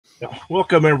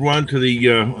Welcome, everyone, to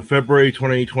the February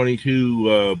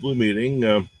 2022 Blue meeting.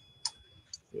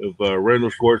 Randal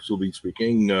Schwartz will be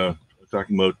speaking,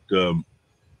 talking about,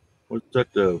 what's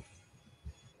that,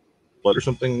 Flutter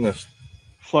something?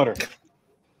 Flutter.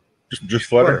 Just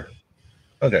Flutter?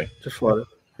 Okay. Just Flutter.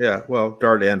 Yeah, well,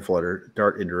 Dart and Flutter.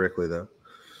 Dart indirectly, though.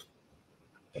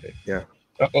 Okay. Yeah.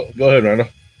 Go ahead, Randal.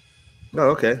 Oh,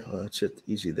 okay. Well, that's it.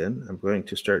 Easy then. I'm going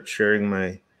to start sharing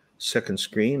my second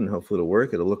screen, and hopefully it'll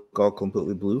work. It'll look all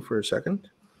completely blue for a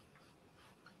second.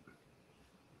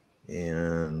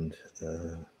 And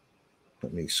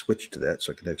let me switch to that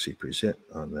so I can actually present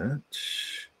on that.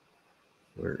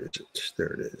 Where is it?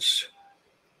 There it is.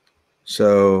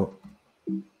 So,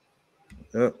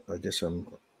 oh, I guess I'm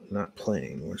not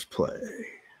playing. Where's play?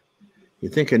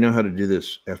 You'd think I know how to do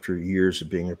this after years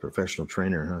of being a professional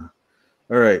trainer,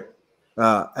 huh? All right.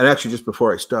 And actually, just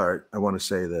before I start, I want to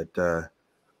say that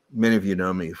many of you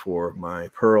know me for my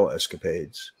Perl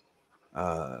escapades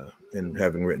and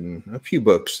having written a few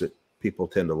books that people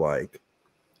tend to like,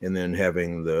 and then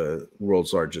having the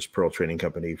world's largest Perl training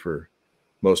company for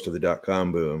most of the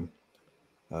 .com boom.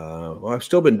 Well, I've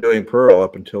still been doing Perl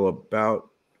up until about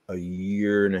a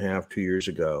year and a half, 2 years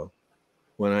ago,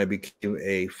 when I became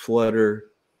a Flutter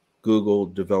Google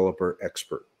developer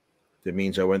expert. That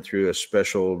means I went through a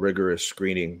special rigorous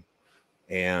screening,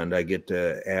 and I get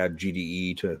to add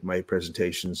GDE to my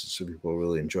presentations, so people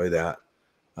really enjoy that.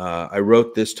 I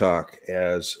wrote this talk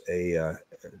as to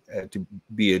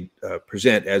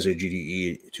present as a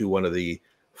GDE to one of the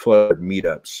Flutter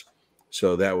meetups.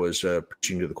 So that was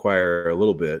preaching to the choir a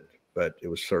little bit, but it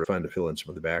was sort of fun to fill in some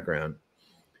of the background.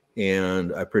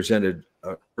 And I presented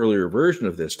an earlier version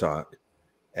of this talk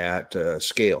at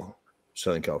Scale,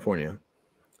 Southern California.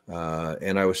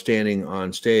 And I was standing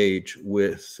on stage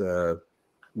with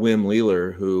Wim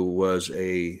Leeler, who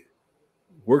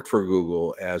worked for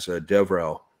Google as a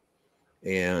DevRel.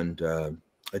 And a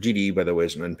GDE, by the way,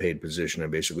 is an unpaid position.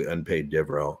 I'm basically unpaid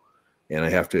DevRel. And I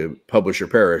have to publish or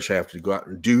perish. I have to go out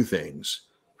and do things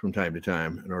from time to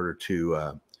time in order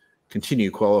to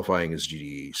continue qualifying as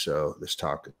GDE. So this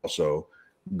talk also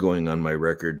going on my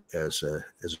record as a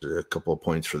couple of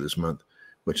points for this month,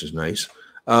 which is nice.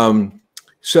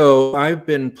 So I've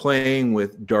been playing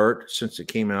with Dart since it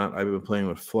came out. I've been playing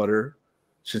with Flutter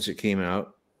since it came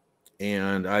out.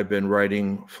 And I've been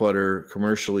writing Flutter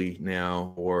commercially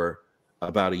now for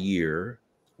about a year,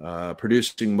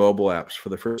 producing mobile apps for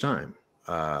the first time.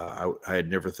 I had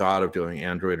never thought of doing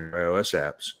Android or iOS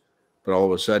apps, but all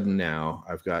of a sudden now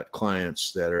I've got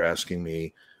clients that are asking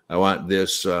me, I want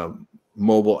this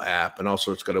mobile app, and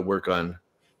also it's got to work on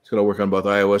both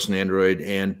iOS and Android,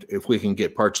 and if we can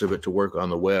get parts of it to work on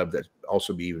the web, that'd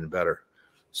also be even better.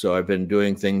 So I've been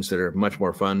doing things that are much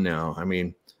more fun now. I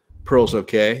mean, Perl's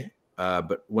okay,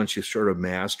 but once you've sort of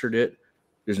mastered it,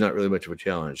 there's not really much of a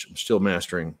challenge. I'm still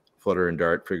mastering Flutter and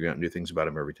Dart, figuring out new things about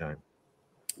them every time.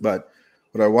 But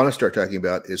what I want to start talking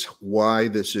about is why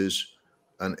this is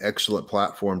an excellent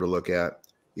platform to look at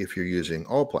if you're using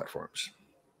all platforms.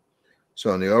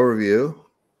 So in the overview,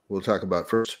 we'll talk about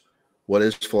first, what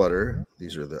is Flutter?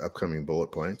 These are the upcoming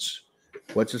bullet points.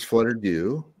 What does Flutter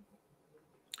do?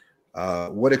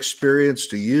 What experience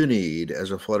do you need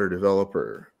as a Flutter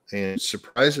developer? And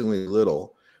surprisingly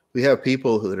little. We have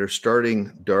people that are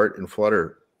starting Dart and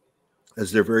Flutter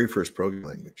as their very first programming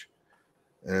language.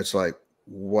 And it's like,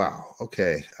 wow,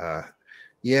 okay.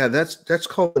 Yeah, that's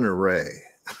called an array.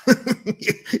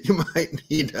 You might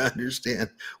need to understand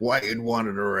why you'd want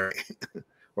an array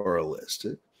or a list.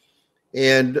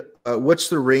 And what's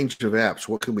the range of apps?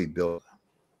 What can we build?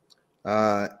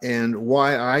 And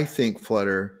why I think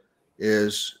Flutter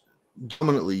is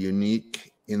dominantly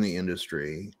unique in the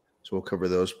industry. So we'll cover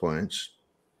those points.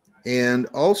 And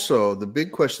also the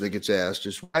big question that gets asked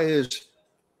is, why is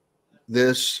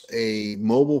this a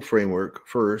mobile framework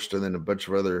first and then a bunch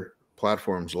of other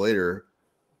platforms later?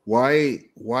 Why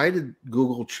did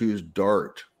Google choose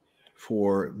Dart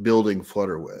for building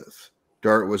Flutter with?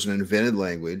 Dart was an invented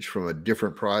language from a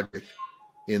different project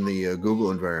in the Google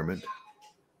environment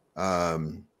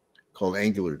called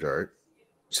Angular Dart,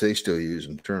 which they still use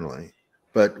internally.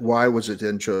 But why was it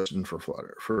then chosen for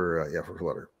Flutter? For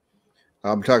Flutter.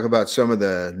 I'm talking about some of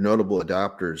the notable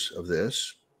adopters of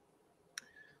this.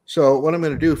 So what I'm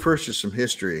going to do first is some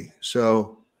history.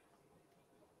 So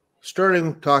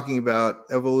starting talking about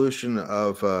evolution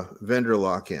of vendor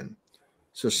lock-in.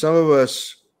 So some of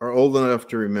us are old enough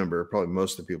to remember, probably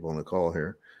most of the people on the call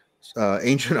here,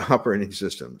 ancient operating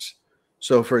systems.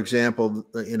 So for example,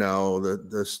 you know,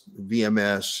 the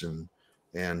VMS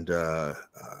and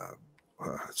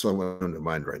someone in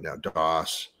mind right now,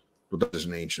 DOS. Well, DOS is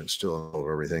an ancient, still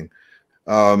over everything.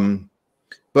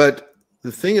 But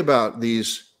the thing about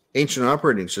these ancient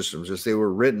operating systems is they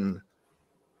were written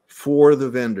for the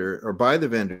vendor or by the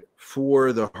vendor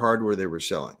for the hardware they were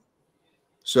selling.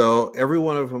 So every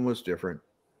one of them was different.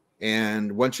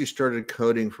 And once you started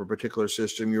coding for a particular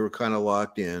system, you were kind of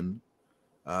locked in,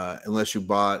 unless you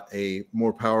bought a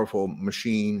more powerful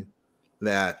machine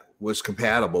that was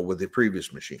compatible with the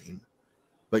previous machine.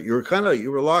 But you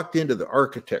were locked into the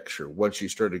architecture once you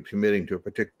started committing to a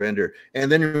particular vendor.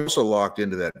 And then you're also locked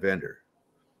into that vendor.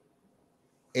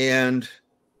 And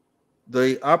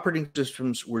the operating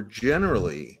systems were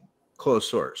generally closed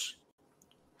source.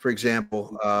 For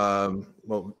example,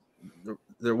 well,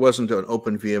 there wasn't an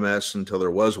open VMS until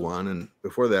there was one. And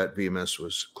before that, VMS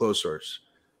was closed source.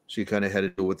 So you kind of had to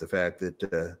deal with the fact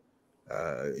that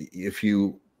if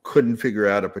you couldn't figure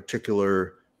out a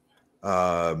particular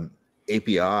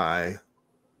API,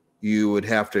 you would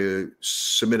have to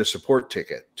submit a support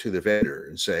ticket to the vendor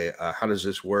and say, how does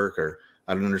this work? Or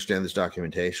I don't understand this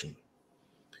documentation.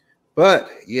 But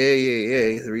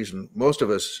yay, the reason most of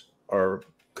us are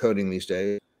coding these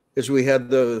days is we had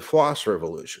the FLOSS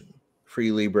revolution,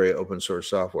 free Libre open source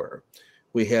software.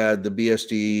 We had the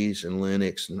BSDs and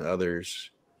Linux and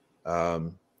others.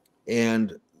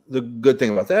 And the good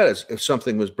thing about that is if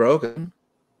something was broken,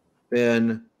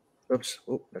 then, oops,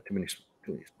 oh, not too many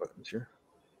buttons here.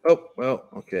 Oh, well,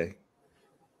 okay.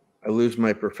 I lose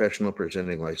my professional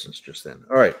presenting license just then.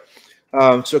 All right.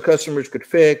 So customers could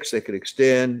fix, they could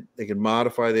extend, they could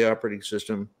modify the operating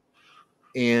system.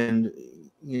 And,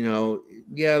 you know,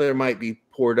 yeah, there might be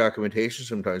poor documentation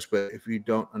sometimes, but if you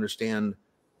don't understand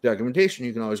documentation,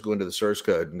 you can always go into the source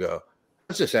code and go, how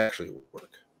does this actually work?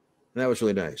 And that was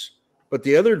really nice. But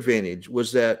the other advantage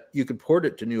was that you could port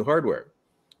it to new hardware.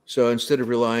 So instead of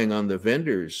relying on the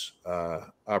vendor's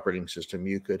operating system,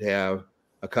 you could have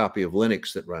a copy of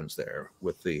Linux that runs there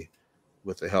with the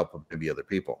help of maybe other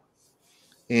people.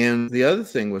 And the other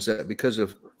thing was that because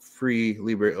of free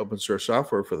Libre open source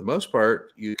software, for the most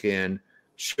part, you can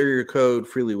share your code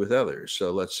freely with others.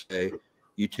 So let's say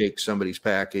you take somebody's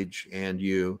package and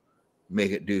you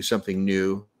make it do something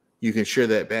new, you can share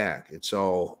that back. It's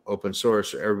all open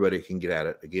source, so everybody can get at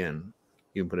it again.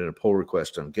 You can put in a pull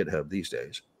request on GitHub these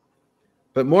days.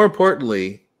 But more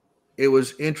importantly, it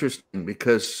was interesting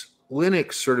because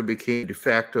Linux sort of became de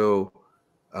facto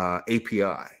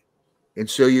API. And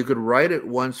so you could write it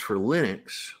once for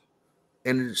Linux,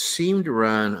 and it seemed to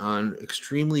run on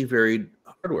extremely varied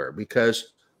hardware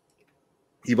because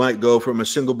you might go from a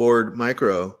single board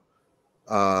micro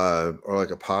or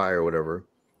like a Pi or whatever,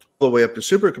 all the way up to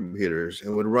supercomputers,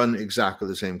 and would run exactly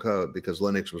the same code because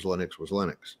Linux was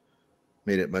Linux.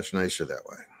 Made it much nicer that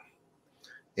way.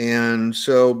 And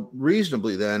so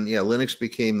reasonably then, yeah, Linux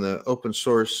became the open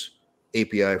source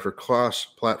API for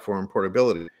cross-platform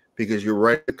portability because you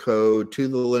write the code to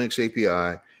the Linux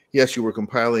API. Yes, you were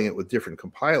compiling it with different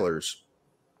compilers,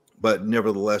 but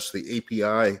nevertheless, the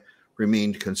API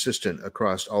remained consistent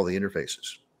across all the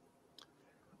interfaces.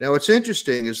 Now, what's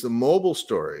interesting is the mobile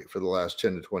story for the last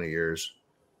 10 to 20 years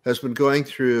has been going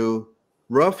through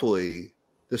roughly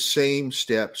the same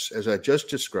steps as I just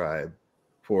described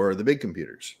for the big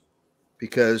computers.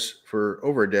 Because for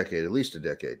over a decade, at least a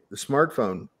decade, the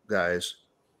smartphone guys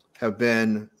have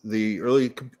been the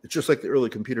early, just like the early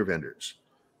computer vendors.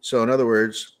 So in other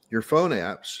words, your phone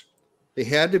apps, they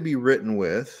had to be written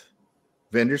with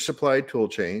vendor supplied tool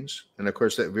chains. And of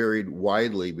course, that varied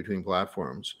widely between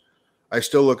platforms. I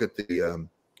still look at the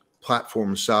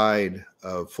platform side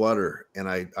of Flutter, and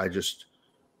I just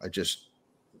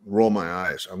roll my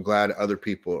eyes. I'm glad other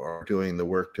people are doing the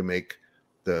work to make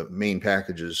the main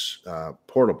packages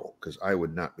portable, because I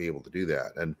would not be able to do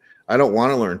that. And I don't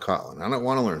want to learn Kotlin. I don't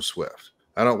want to learn Swift.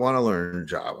 I don't want to learn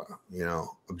Java, you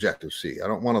know, Objective-C. I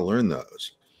don't want to learn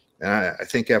those. And I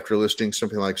think after listing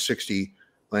something like 60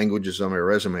 languages on my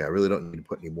resume, I really don't need to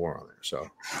put any more on there.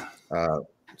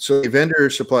 So the vendor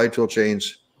supplied tool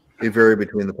chains, they vary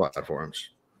between the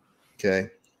platforms. Okay.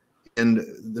 And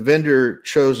the vendor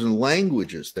chosen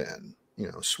languages then,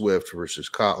 you know, Swift versus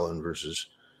Kotlin versus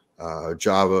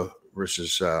Java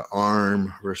versus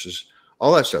ARM versus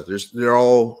all that stuff. They're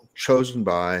all chosen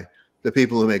by the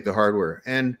people who make the hardware,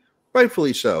 and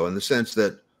rightfully so, in the sense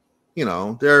that, you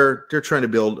know, they're trying to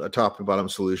build a top to bottom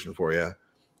solution for you,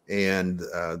 and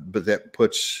but that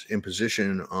puts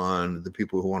imposition on the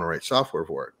people who want to write software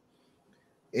for it.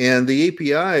 And the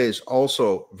APIs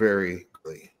also vary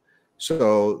greatly.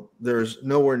 So there's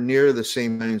nowhere near the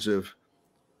same kinds of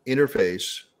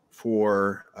interface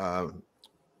for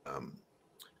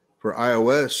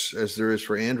iOS as there is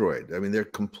for Android. I mean, they're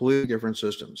completely different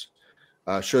systems.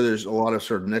 Sure, there's a lot of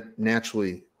sort of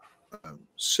naturally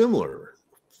similar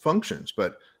functions,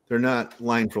 but they're not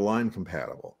line for line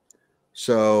compatible.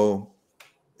 So,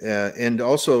 and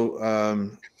also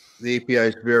the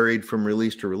APIs varied from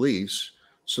release to release.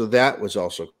 So that was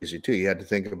also crazy too. You had to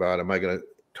think about, am I going to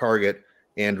target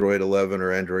Android 11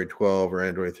 or Android 12 or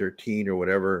Android 13 or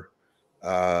whatever?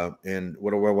 And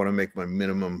what do I want to make my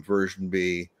minimum version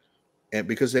be? And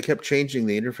because they kept changing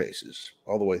the interfaces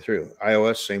all the way through.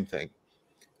 iOS, same thing.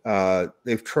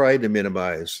 They've tried to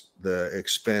minimize the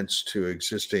expense to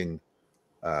existing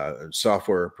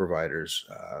software providers,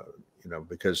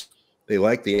 because they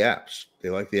like the apps. They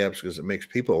like the apps because it makes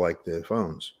people like the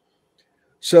phones.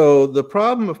 So the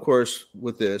problem, of course,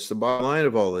 with this, the bottom line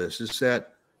of all this is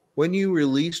that when you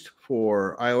released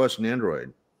for iOS and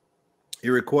Android, it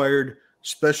required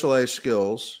specialized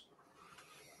skills,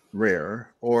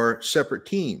 rare, or separate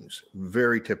teams,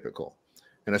 very typical.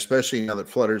 And especially now that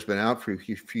Flutter's been out for a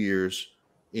few years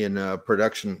in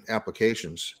production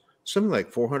applications, something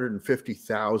like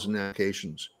 450,000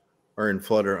 applications are in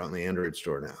Flutter on the Android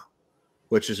store now,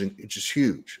 which is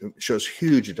huge. It shows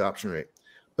huge adoption rate.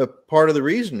 But part of the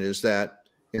reason is that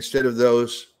instead of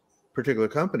those particular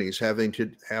companies having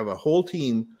to have a whole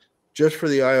team just for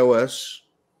the iOS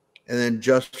and then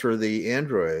just for the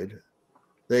Android,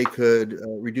 they could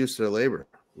reduce their labor.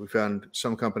 We found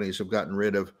some companies have gotten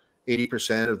rid of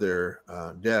 80% of their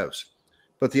devs.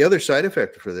 But the other side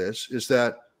effect for this is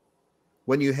that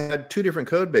when you had two different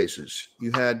code bases,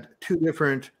 you had two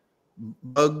different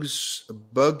bug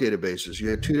databases, you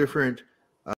had two different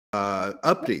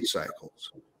update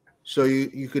cycles. So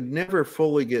you could never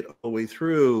fully get all the way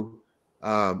through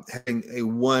having a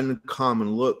one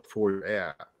common look for your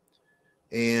app.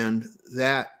 And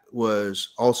that was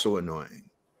also annoying.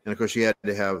 And of course, you had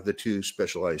to have the two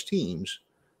specialized teams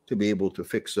to be able to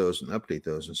fix those and update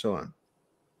those and so on.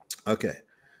 Okay,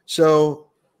 so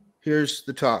here's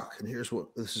the talk, and here's what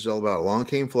this is all about. Along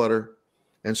came Flutter,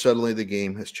 and suddenly the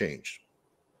game has changed.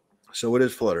 So what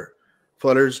is Flutter?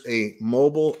 Flutter's a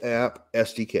mobile app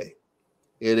SDK.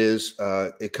 It is,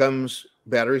 it comes,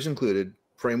 batteries included,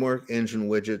 framework, engine,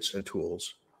 widgets, and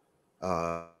tools,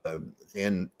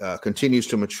 and continues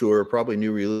to mature, probably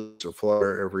new release of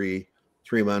Flutter every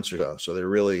 3 months or so. So they're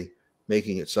really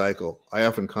making it cycle. I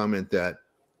often comment that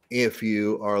if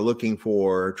you are looking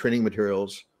for training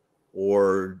materials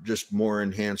or just more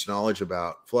enhanced knowledge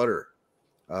about Flutter,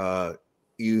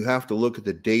 you have to look at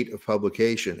the date of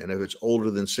publication. And if it's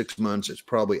older than 6 months, it's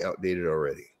probably outdated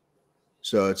already.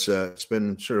 So it's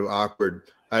been sort of awkward.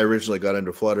 I originally got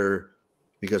into Flutter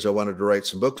because I wanted to write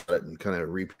some books on it and kind of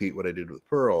repeat what I did with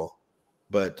Perl.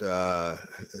 But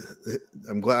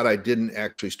I'm glad I didn't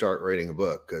actually start writing a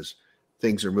book because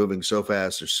things are moving so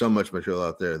fast. There's so much material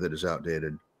out there that is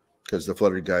outdated because the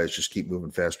Flutter guys just keep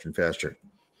moving faster and faster.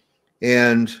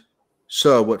 And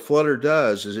so what Flutter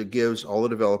does is it gives all the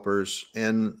developers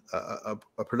in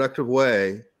a productive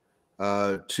way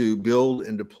to build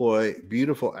and deploy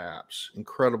beautiful apps,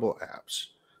 incredible apps.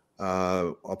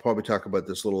 I'll probably talk about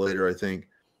this a little later, I think.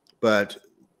 But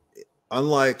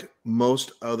unlike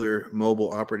most other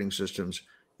mobile operating systems,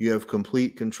 you have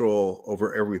complete control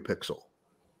over every pixel.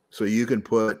 So you can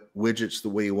put widgets the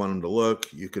way you want them to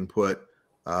look. You can put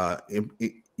UI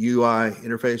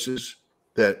interfaces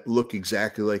that look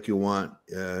exactly like you want.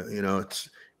 It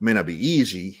may not be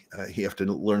easy. You have to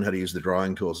learn how to use the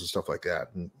drawing tools and stuff like that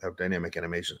and have dynamic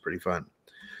animations. Pretty fun.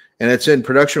 And it's in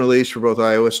production release for both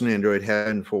iOS and Android,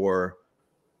 and for,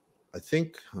 let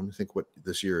me think what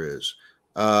this year is.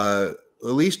 At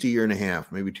least a year and a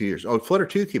half, maybe 2 years. Oh, Flutter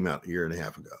 2 came out a year and a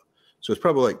half ago. So it's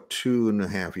probably like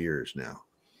 2.5 years now.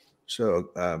 So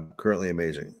currently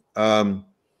amazing.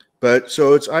 But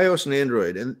so it's iOS and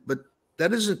Android, but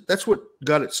that's what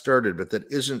got it started, but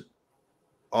that isn't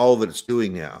all that it's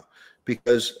doing now,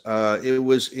 because it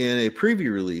was in a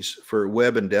preview release for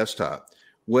web and desktop.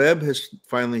 Web has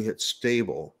finally hit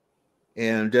stable,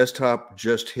 and desktop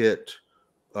just hit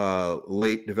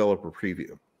late developer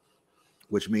preview,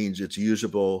 which means it's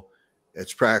usable,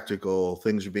 it's practical,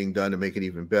 things are being done to make it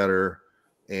even better,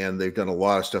 and they've done a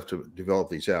lot of stuff to develop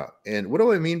these out. And what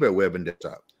do I mean by web and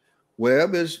desktop?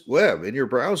 Web is web in your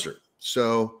browser.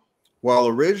 So while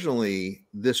originally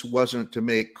this wasn't to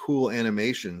make cool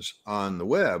animations on the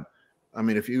web, I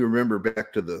mean, if you remember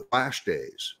back to the Flash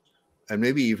days, and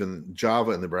maybe even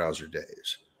Java in the browser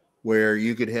days, where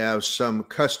you could have some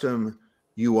custom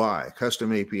UI,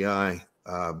 custom API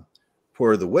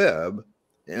for the web,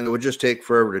 and it would just take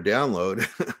forever to download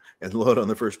and load on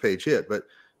the first page hit. But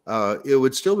it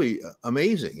would still be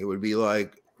amazing. It would be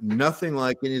like nothing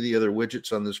like any of the other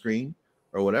widgets on the screen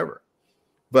or whatever.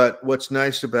 But what's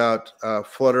nice about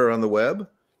Flutter on the web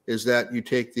is that you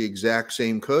take the exact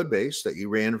same code base that you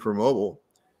ran for mobile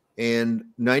and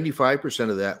 95%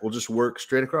 of that will just work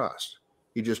straight across.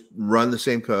 You just run the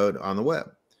same code on the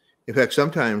web. In fact,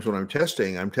 sometimes when I'm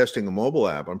testing a mobile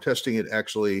app. I'm testing it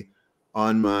actually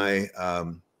on my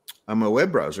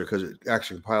web browser because it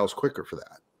actually compiles quicker for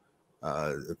that.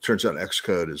 It turns out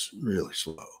Xcode is really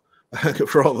slow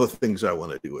for all the things I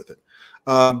want to do with it.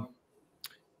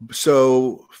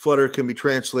 So Flutter can be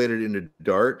translated into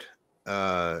Dart,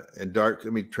 and Dart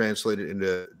can be translated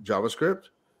into JavaScript,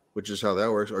 which is how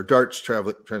that works. Or Dart's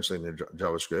translating into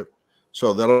JavaScript.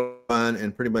 So that'll run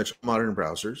in pretty much modern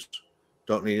browsers.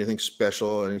 Don't need anything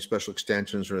special, any special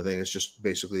extensions or anything. It's just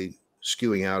basically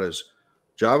skewing out as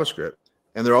JavaScript.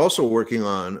 And they're also working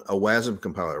on a WASM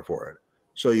compiler for it.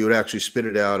 So you would actually spit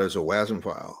it out as a WASM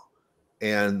file.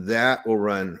 And that will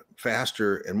run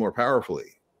faster and more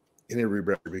powerfully in every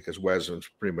browser because WASM is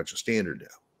pretty much a standard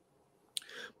now.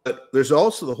 But there's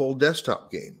also the whole desktop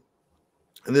game.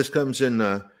 And this comes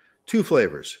in two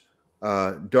flavors.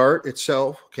 Dart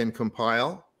itself can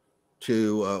compile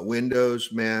to Windows,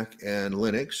 Mac, and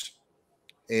Linux.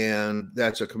 And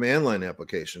that's a command line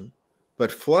application.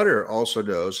 But Flutter also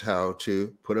knows how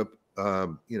to put up,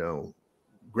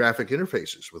 graphic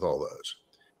interfaces with all those.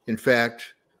 In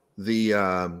fact,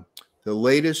 the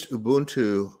latest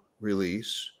Ubuntu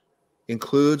release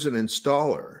includes an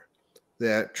installer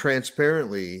that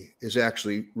transparently is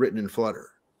actually written in Flutter.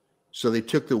 So they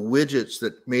took the widgets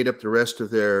that made up the rest of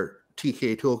their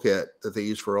TK toolkit that they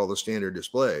use for all the standard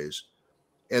displays,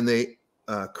 and they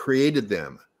created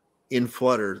them in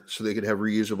Flutter so they could have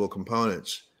reusable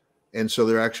components. And so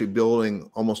they're actually building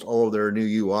almost all of their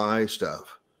new UI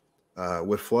stuff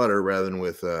with Flutter rather than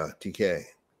with TK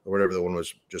or whatever the one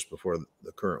was just before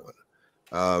the current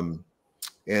one.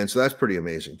 And so that's pretty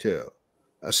amazing too.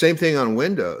 Same thing on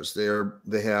Windows.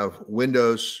 They have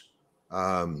Windows,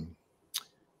 the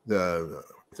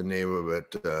name of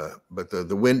it, but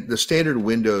the standard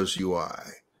Windows UI.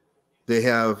 They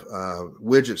have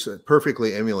widgets that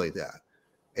perfectly emulate that.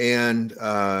 And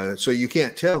so you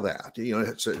can't tell that.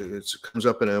 It comes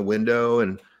up in a window,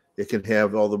 and it can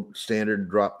have all the standard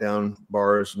drop-down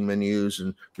bars and menus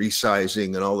and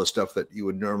resizing and all the stuff that you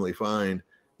would normally find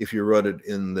if you wrote it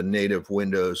in the native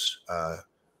Windows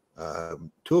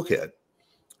toolkit.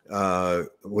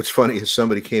 What's funny is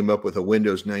somebody came up with a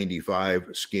Windows 95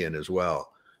 skin as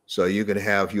well. So you can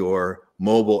have your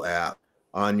mobile app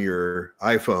on your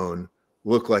iPhone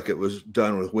look like it was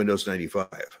done with Windows 95.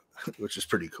 Which is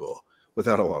pretty cool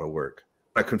without a lot of work.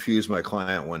 I confused my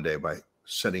client one day by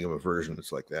sending him a version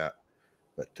that's like that,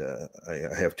 but I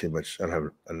have too much. I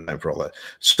don't have time for all that.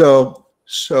 So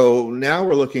now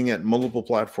we're looking at multiple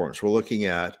platforms. We're looking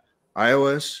at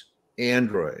iOS,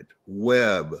 Android,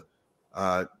 web,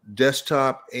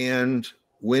 desktop, and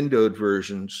windowed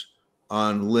versions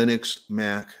on Linux,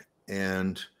 Mac,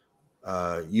 and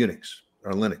Unix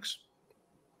or Linux.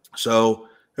 So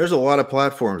there's a lot of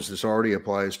platforms this already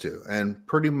applies to, and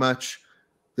pretty much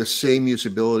the same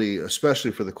usability, especially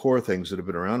for the core things that have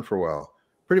been around for a while,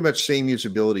 pretty much same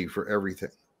usability for everything.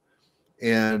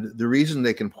 And the reason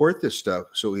they can port this stuff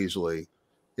so easily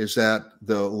is that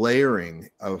the layering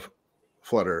of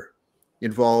Flutter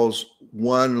involves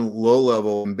one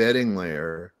low-level embedding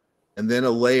layer and then a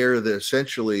layer that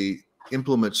essentially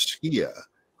implements Skia.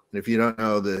 And if you don't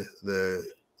know, the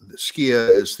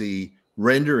Skia is the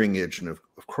rendering engine of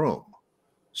Chrome.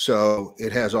 So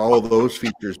it has all of those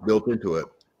features built into it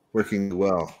working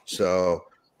well. So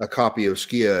a copy of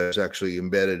Skia is actually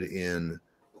embedded in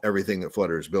everything that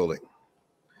Flutter is building.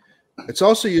 It's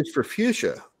also used for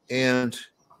Fuchsia, and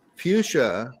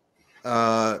Fuchsia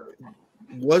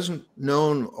wasn't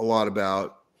known a lot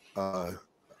about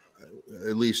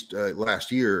at least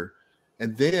last year.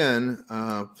 And then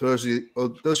for those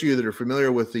of you that are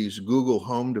familiar with these Google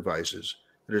Home devices,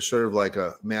 that are sort of like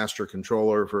a master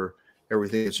controller for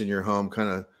everything that's in your home, kind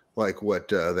of like what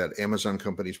that Amazon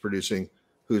company is producing,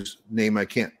 whose name I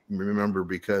can't remember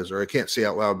or I can't say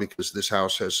out loud because this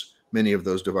house has many of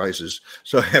those devices.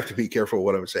 So I have to be careful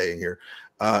what I'm saying here.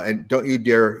 And don't you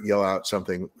dare yell out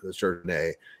something that starts with an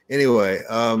A. Anyway,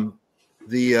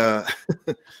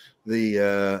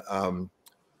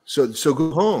 so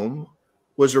Google Home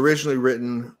was originally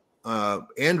written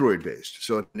Android based,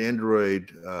 so an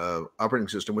Android operating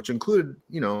system, which included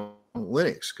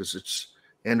Linux, because it's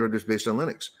Android is based on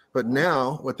Linux. But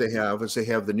now what they have is they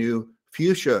have the new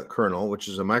Fuchsia kernel, which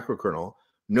is a microkernel,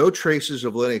 no traces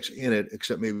of Linux in it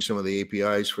except maybe some of the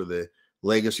APIs for the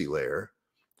legacy layer.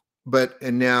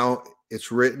 And now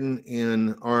it's written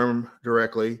in ARM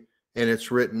directly, and it's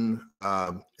written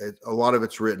a lot of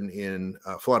it's written in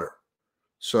Flutter.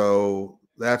 So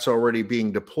that's already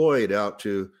being deployed out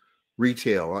to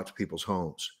retail, out to people's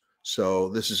homes. So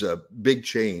this is a big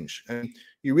change. And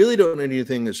you really don't need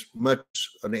anything as much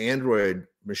an Android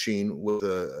machine with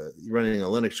running a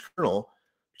Linux kernel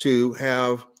to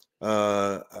have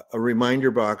a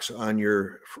reminder box on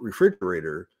your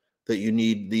refrigerator that you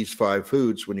need these 5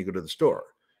 foods when you go to the store.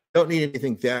 You don't need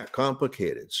anything that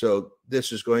complicated. So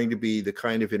this is going to be the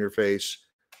kind of interface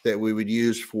that we would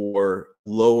use for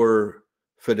lower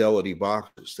fidelity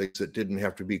boxes, things that didn't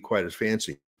have to be quite as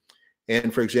fancy.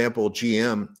 And for example,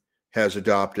 GM has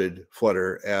adopted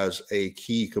Flutter as a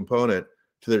key component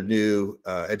to their new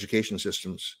education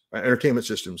systems, entertainment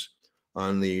systems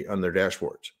on their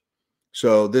dashboards.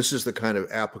 So this is the kind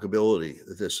of applicability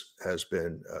that this has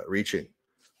been reaching.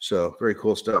 So very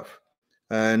cool stuff.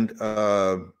 And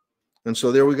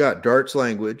so there we got Dart's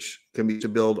language can be to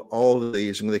build all of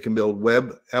these, and they can build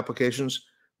web applications.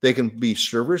 They can be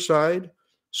server side.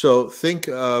 So think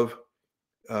of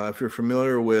if you're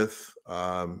familiar with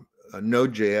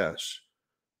Node.js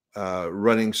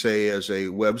running, say, as a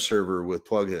web server with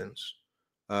plugins.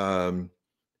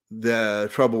 The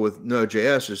trouble with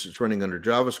Node.js is it's running under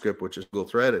JavaScript, which is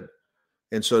single-threaded.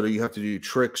 And so you have to do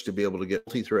tricks to be able to get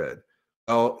multi-thread.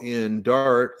 Well, in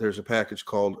Dart, there's a package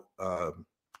called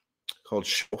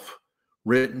Shelf,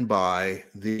 written by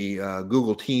the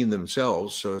Google team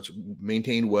themselves. So it's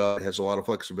maintained well. It has a lot of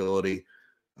flexibility,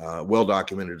 well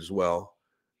documented as well.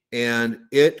 And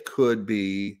it could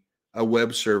be a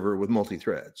web server with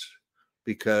multi-threads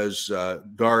because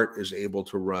Dart is able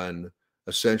to run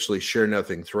essentially share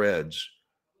nothing threads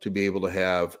to be able to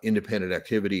have independent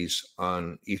activities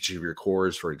on each of your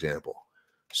cores, for example.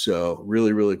 So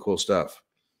really, really cool stuff.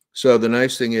 So the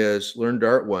nice thing is learn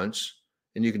Dart once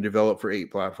and you can develop for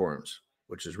 8 platforms,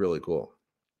 which is really cool.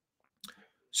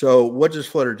 So what does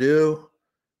Flutter do?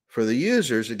 For the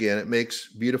users, again, it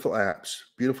makes beautiful apps,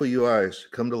 beautiful UIs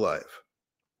come to life.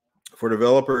 For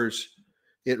developers,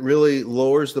 it really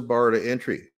lowers the bar to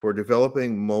entry for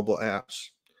developing mobile apps,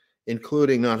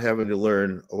 including not having to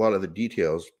learn a lot of the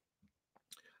details.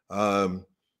 I'm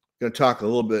going to talk a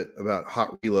little bit about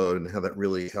hot reload and how that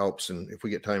really helps. And if we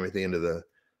get time at the end of the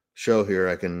show here,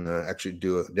 I can actually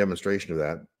do a demonstration of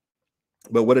that.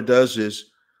 But what it does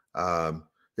is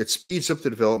it speeds up the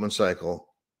development cycle,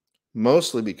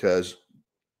 mostly because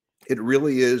it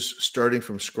really is starting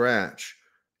from scratch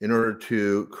in order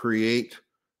to create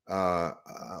a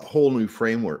whole new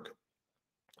framework.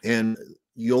 And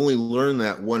you only learn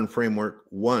that one framework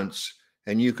once,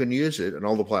 and you can use it in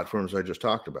all the platforms I just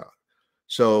talked about.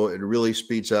 So it really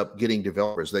speeds up getting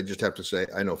developers. They just have to say,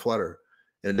 I know Flutter.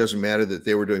 And it doesn't matter that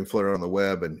they were doing Flutter on the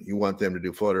web and you want them to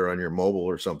do Flutter on your mobile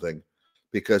or something,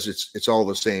 because it's all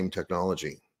the same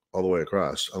technology all the way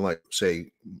across, unlike,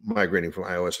 say, migrating from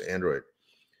iOS to Android.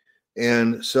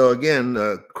 And so again,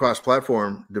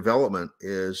 cross-platform development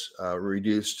is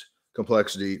reduced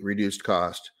complexity, reduced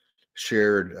cost,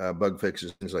 shared bug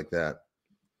fixes, things like that.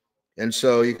 And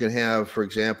so you can have, for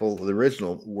example, the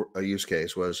original use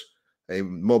case was a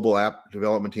mobile app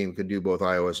development team could do both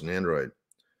iOS and Android.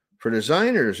 For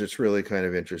designers, it's really kind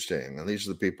of interesting. And these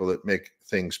are the people that make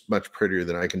things much prettier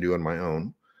than I can do on my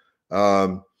own.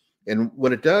 And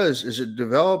what it does is it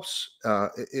develops,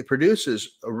 it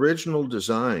produces original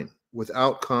design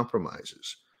without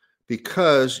compromises,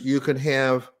 because you can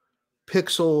have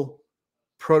pixel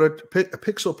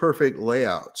perfect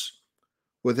layouts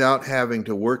without having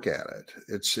to work at it.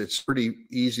 It's pretty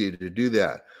easy to do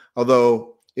that.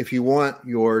 Although if you want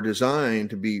your design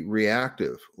to be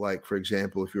reactive, like for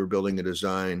example, if you're building a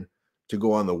design to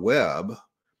go on the web,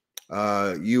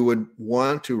 you would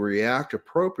want to react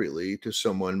appropriately to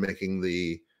someone making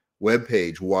the web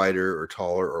page wider or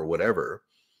taller or whatever.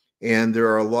 And there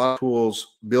are a lot of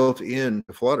tools built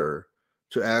into Flutter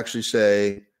to actually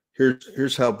say,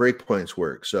 here's how breakpoints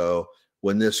work. So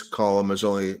when this column is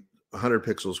only 100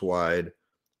 pixels wide,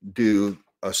 do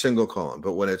a single column.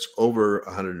 But when it's over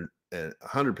 100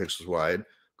 pixels wide,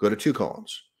 go to 2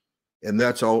 columns. And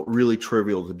that's all really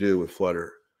trivial to do with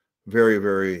Flutter. Very,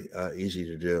 very easy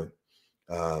to do.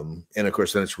 And of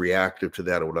course, then it's reactive to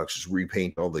that. It will actually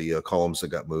repaint all the columns that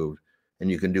got moved,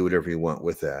 and you can do whatever you want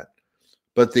with that.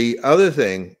 But the other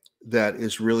thing that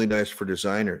is really nice for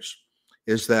designers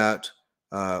is that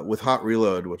with Hot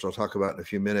Reload, which I'll talk about in a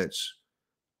few minutes,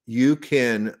 you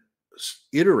can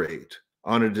iterate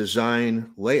on a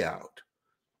design layout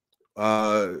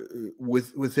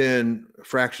within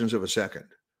fractions of a second.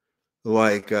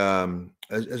 Like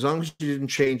as long as you didn't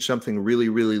change something really,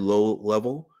 really low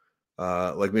level,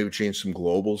 like maybe change some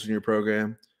globals in your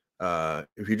program.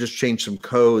 If you just change some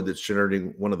code that's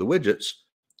generating one of the widgets,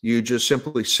 you just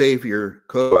simply save your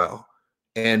code file,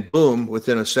 and boom,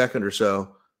 within a second or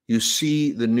so, you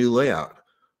see the new layout.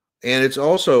 And it's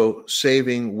also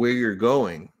saving where you're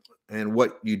going and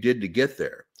what you did to get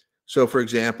there. So for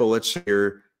example, let's say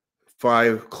you're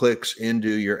 5 clicks into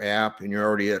your app and you're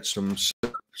already at some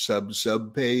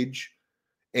sub page,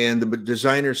 and the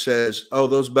designer says, oh,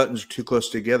 those buttons are too close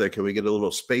together. Can we get a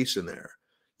little space in there?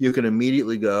 You can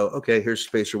immediately go, okay, here's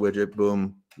spacer widget,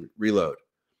 boom, reload.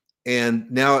 And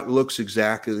now it looks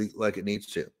exactly like it needs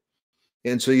to.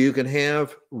 And so you can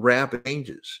have rapid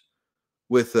changes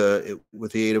with the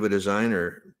aid of a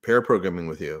designer pair programming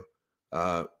with you.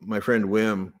 My friend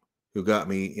Wim, who got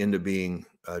me into being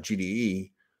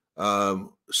GDE,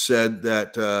 said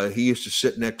that he used to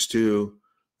sit next to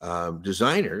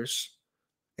designers,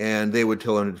 and they would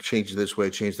tell him to change it this way,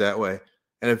 change that way.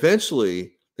 And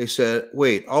eventually they said,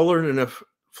 wait, I'll learn enough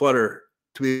Flutter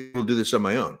to be able to do this on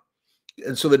my own.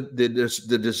 And so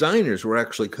the designers were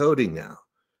actually coding now.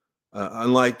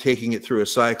 Unlike taking it through a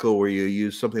cycle where you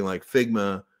use something like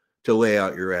Figma to lay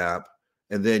out your app,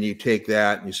 and then you take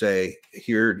that and you say,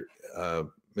 here,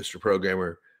 Mr.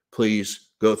 Programmer, please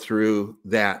go through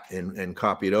that and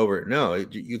copy it over. No,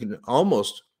 you can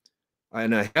almost,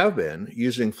 and I have been,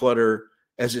 using Flutter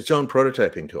as its own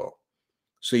prototyping tool.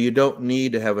 So you don't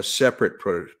need to have a separate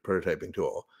prototyping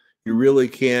tool. You really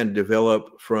can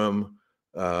develop from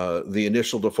the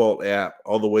initial default app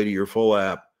all the way to your full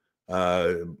app,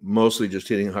 mostly just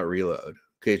hitting hot reload,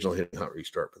 occasionally hitting hot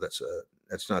restart, but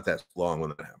that's not that long when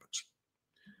that happens.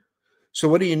 So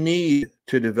what do you need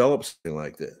to develop something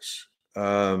like this?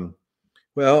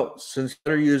 Well, since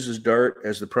Flutter uses Dart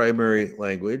as the primary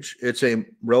language, it's a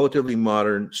relatively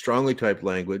modern, strongly typed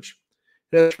language.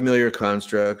 It has familiar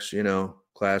constructs,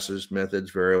 classes,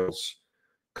 methods, variables,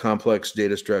 complex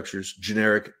data structures,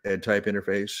 generic ed type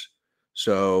interface.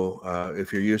 So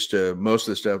if you're used to most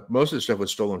of the stuff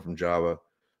was stolen from Java,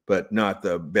 but not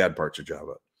the bad parts of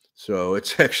Java. So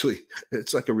it's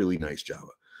like a really nice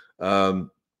Java.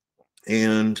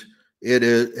 And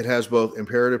it has both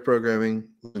imperative programming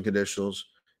and conditionals.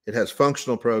 It has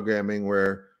functional programming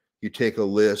where you take a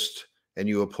list and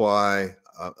you apply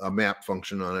a map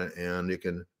function on it, and it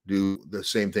can do the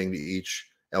same thing to each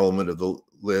element of the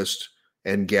list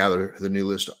and gather the new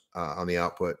list on the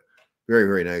output. Very,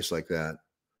 very nice like that.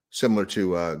 Similar to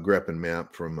grep and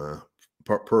map from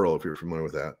Perl, if you're familiar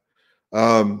with that.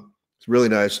 It's really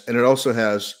nice. And it also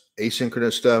has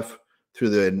asynchronous stuff through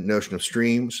the notion of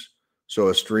streams. So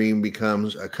a stream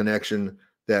becomes a connection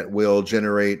that will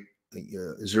generate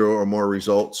 0 or more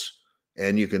results.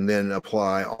 And you can then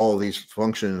apply all of these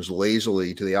functions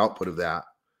lazily to the output of that,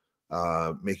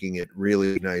 making it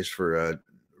really nice for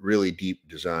really deep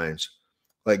designs.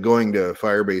 Like going to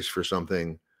Firebase for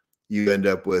something, you end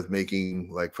up with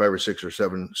making like 5 or 6 or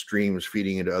 7 streams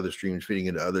feeding into other streams, feeding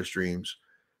into other streams.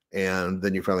 And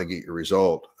then you finally get your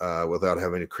result without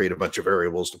having to create a bunch of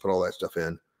variables to put all that stuff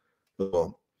in.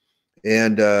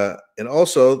 And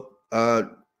also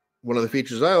one of the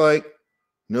features I like,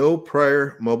 no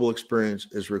prior mobile experience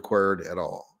is required at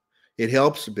all. It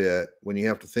helps a bit when you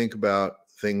have to think about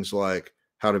things like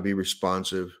how to be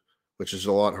responsive, which is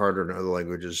a lot harder in other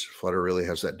languages. Flutter really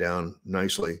has that down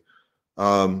nicely.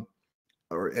 And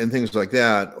things like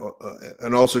that.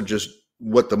 And also just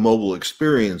what the mobile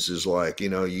experience is like. You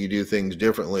do things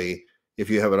differently if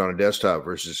you have it on a desktop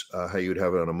versus how you would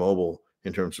have it on a mobile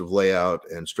in terms of layout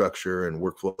and structure and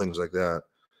workflow, things like that.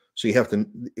 So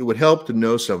it would help to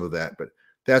know some of that, but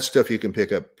that's stuff you can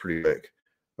pick up pretty quick.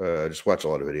 Just watch a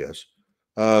lot of videos.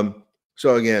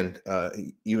 So again,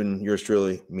 even yours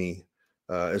truly, me,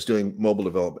 is doing mobile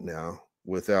development now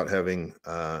without having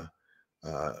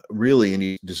really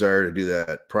any desire to do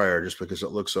that prior, just because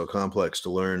it looks so complex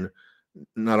to learn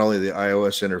not only the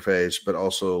iOS interface, but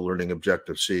also learning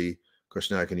Objective-C. Of course,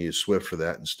 now I can use Swift for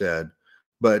that instead,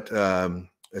 but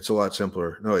it's a lot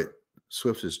simpler. No, wait,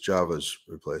 Swift is Java's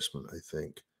replacement, I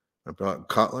think. About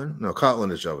Kotlin? No,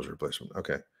 Kotlin is Java's replacement.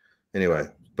 Okay. Anyway,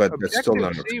 but that's still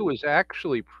not. Objective-C was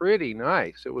actually pretty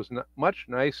nice. It was much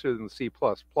nicer than C++.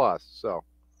 So.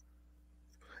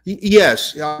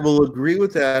 Yes, I will agree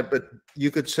with that, but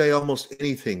you could say almost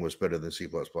anything was better than C++.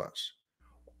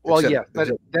 Well, yeah,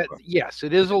 but yes,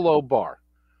 it is a low bar.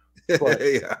 But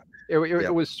yeah.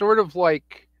 It was sort of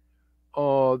like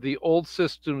the old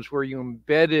systems where you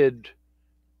embedded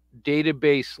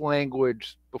database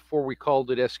language before we called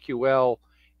it SQL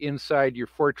inside your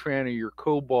Fortran or your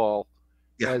COBOL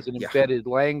as an embedded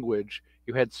language.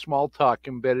 You had Smalltalk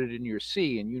embedded in your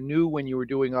C, and you knew when you were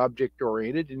doing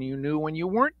object-oriented, and you knew when you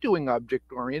weren't doing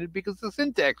object-oriented because the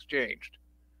syntax changed.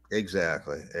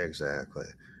 Exactly.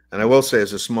 And I will say,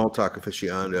 as a Smalltalk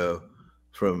aficionado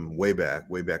from way back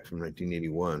from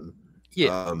 1981,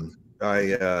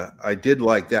 I did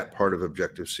like that part of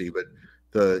Objective-C, but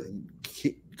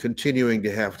continuing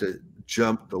to have to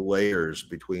jump the layers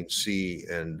between C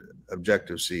and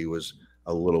Objective-C was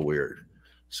a little weird.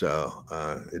 So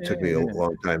it took me a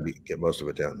long time to get most of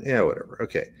it down. Yeah, whatever.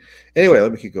 Okay. Anyway,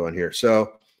 let me keep going here.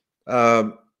 So,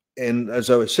 and as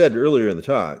I said earlier in the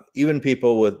talk, even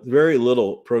people with very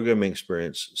little programming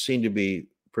experience seem to be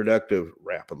productive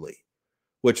rapidly,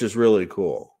 which is really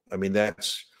cool. I mean,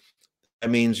 that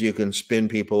means you can spin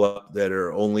people up that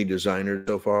are only designers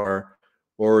so far,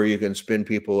 or you can spin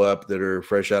people up that are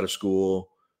fresh out of school.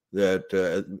 That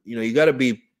you got to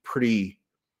be pretty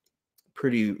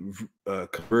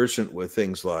conversant with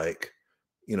things like,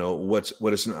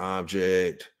 what is an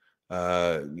object?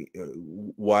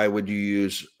 Why would you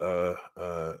use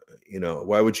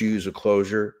why would you use a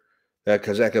closure?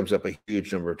 Because that comes up a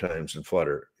huge number of times in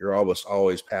Flutter. You're almost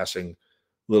always passing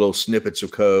little snippets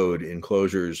of code in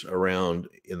closures around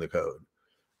in the code,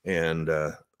 and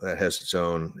that has its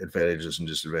own advantages and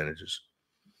disadvantages.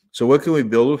 So what can we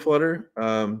build with Flutter?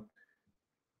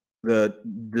 The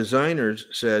designers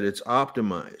said it's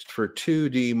optimized for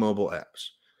 2D mobile apps.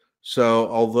 So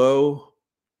although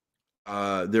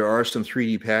there are some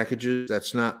 3D packages,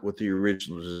 that's not what the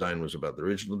original design was about. The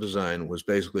original design was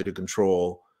basically to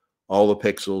control all the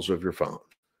pixels of your phone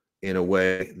in a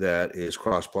way that is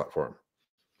cross-platform.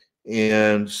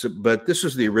 But this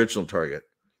was the original target.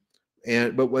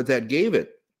 But what that gave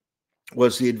it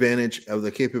was the advantage of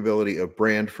the capability of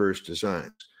brand-first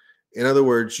designs. In other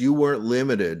words, you weren't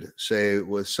limited, say,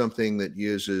 with something that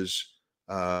uses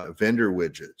vendor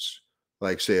widgets,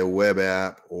 like, say, a web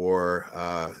app or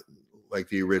like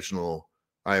the original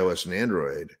iOS and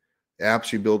Android.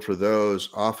 Apps you built for those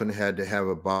often had to have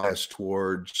a bias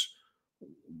towards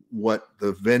what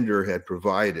the vendor had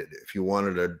provided. If you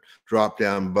wanted a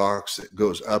drop-down box that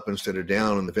goes up instead of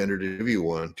down and the vendor didn't give you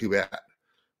one, too bad,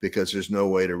 because there's no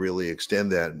way to really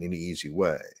extend that in any easy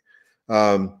way.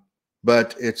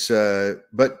 But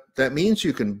that means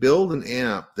you can build an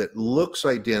app that looks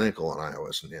identical on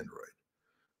iOS and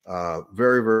Android.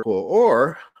 Very, very cool.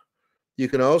 Or you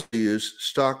can also use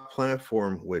stock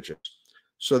platform widgets.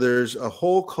 So there's a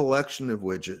whole collection of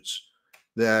widgets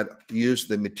that use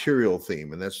the material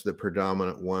theme, and that's the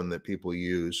predominant one that people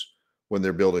use when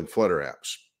they're building Flutter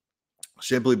apps,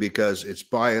 simply because it's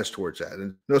biased towards that.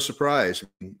 And no surprise,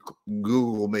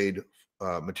 Google made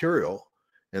material,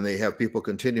 and they have people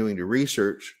continuing to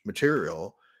research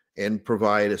material and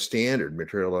provide a standard,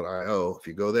 material.io. If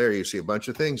you go there, you see a bunch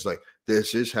of things like,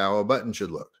 this is how a button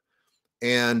should look.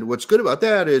 And what's good about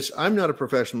that is I'm not a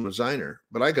professional designer,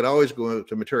 but I could always go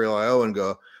to material.io and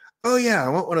go, oh yeah, I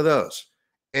want one of those.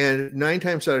 And 9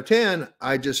 times out of 10,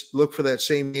 I just look for that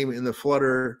same name in the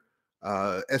Flutter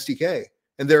SDK.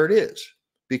 And there it is,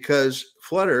 because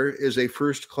Flutter is a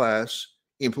first-class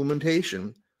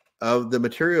implementation of the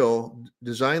material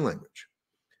design language,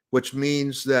 which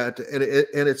means that,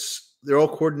 they're all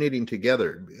coordinating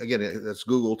together. Again, that's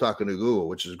Google talking to Google,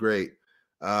 which is great.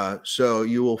 So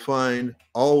you will find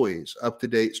always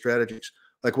up-to-date strategies.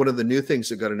 Like one of the new things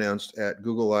that got announced at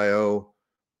Google I/O,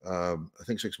 I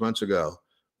think 6 months ago,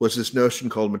 was this notion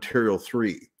called Material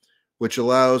 3, which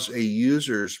allows a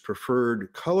user's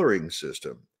preferred coloring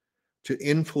system to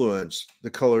influence the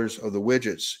colors of the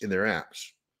widgets in their apps,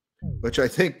 which I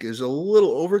think is a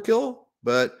little overkill.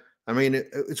 But I mean,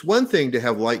 it's one thing to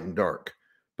have light and dark,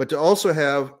 but to also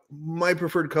have my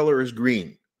preferred color is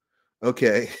green.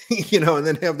 Okay. And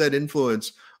then have that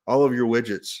influence all of your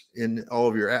widgets in all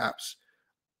of your apps.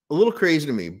 A little crazy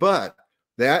to me, but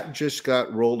that just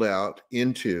got rolled out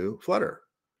into Flutter.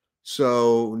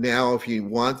 So now if you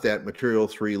want that Material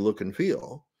 3 look and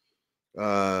feel,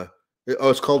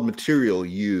 it's called Material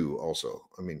U also.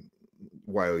 I mean,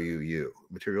 Y-O-U-U,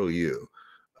 Material U.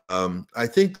 I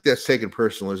think that's taking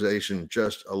personalization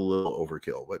just a little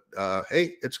overkill, but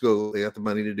hey, it's Google. They have the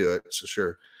money to do it, so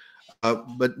sure.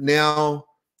 But now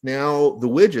the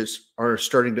widgets are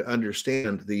starting to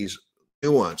understand these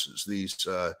nuances, these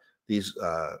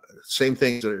same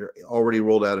things that are already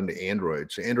rolled out into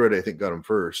Android. So Android, I think, got them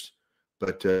first,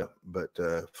 but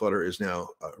Flutter is now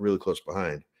really close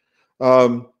behind.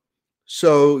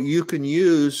 So you can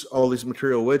use all these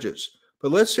material widgets,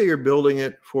 but let's say you're building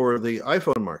it for the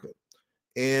iPhone market,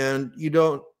 and you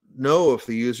don't know if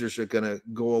the users are going to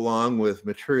go along with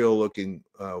material-looking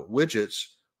widgets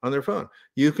on their phone.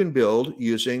 You can build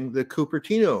using the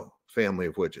Cupertino family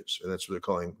of widgets, and that's what they're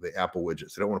calling the Apple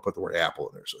widgets. They don't want to put the word Apple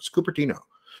in there, so it's Cupertino.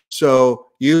 So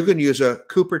you can use a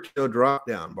Cupertino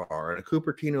drop-down bar and a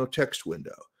Cupertino text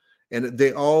window, and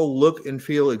they all look and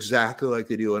feel exactly like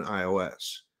they do on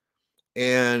iOS.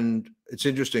 And it's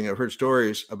interesting. I've heard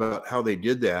stories about how they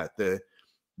did that.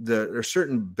 there are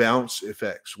certain bounce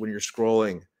effects when you're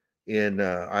scrolling in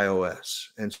iOS,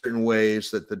 and certain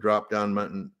ways that the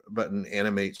drop-down button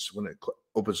animates when it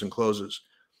opens and closes.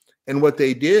 And what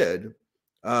they did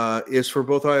is for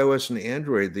both iOS and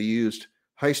Android, they used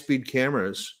high-speed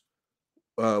cameras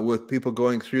with people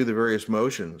going through the various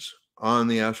motions on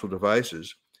the actual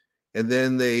devices. And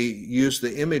then they used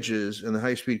the images in the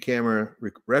high-speed camera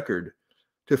record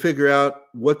to figure out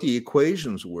what the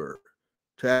equations were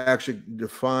to actually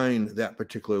define that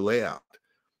particular layout.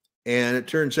 And it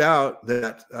turns out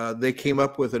that they came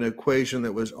up with an equation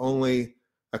that was only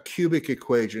a cubic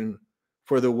equation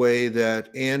for the way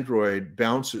that Android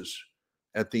bounces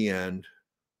at the end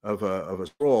of a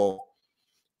scroll.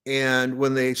 And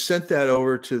when they sent that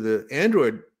over to the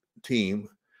Android team,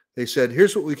 they said,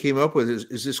 here's what we came up with.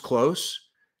 Is this close?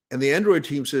 And the Android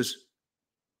team says,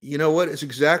 you know what? It's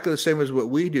exactly the same as what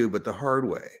we do, but the hard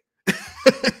way.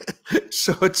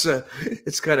 So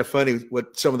it's kind of funny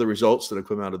what some of the results that have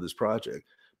come out of this project.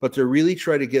 But they're really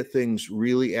trying to get things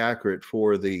really accurate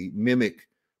for the mimic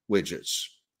widgets.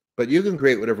 But you can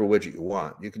create whatever widget you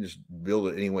want. You can just build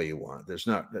it any way you want. There's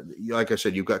not, like I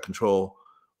said, you've got control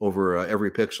over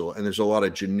every pixel, and there's a lot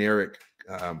of generic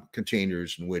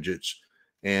containers and widgets,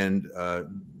 and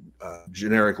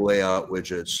generic layout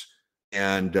widgets,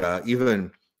 and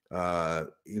even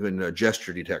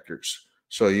gesture detectors.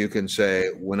 So you can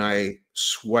say, when I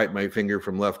swipe my finger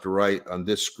from left to right on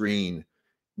this screen,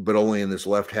 but only in this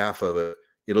left half of it,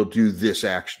 it'll do this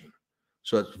action.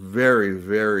 So it's very,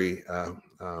 very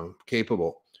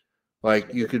capable.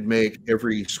 Like, you could make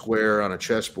every square on a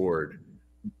chessboard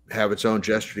have its own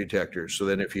gesture detector. So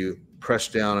then if you press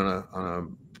down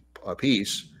on a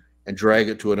piece and drag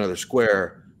it to another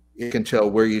square, it can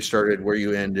tell where you started, where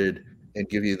you ended, and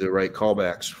give you the right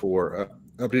callbacks for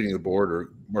updating the board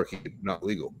or marking it not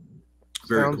legal.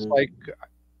 Very Sounds cool. like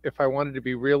if I wanted to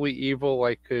be really evil,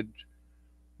 I could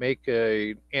make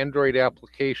an Android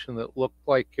application that looked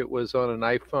like it was on an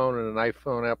iPhone, and an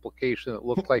iPhone application that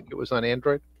looked like it was on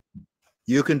Android.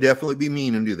 You can definitely be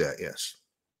mean and do that. Yes.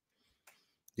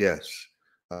 Yes.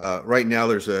 Right now,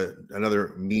 there's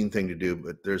another mean thing to do,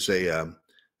 but there's a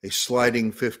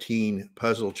sliding 15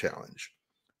 puzzle challenge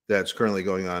that's currently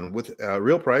going on with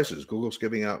real prices. Google's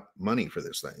giving out money for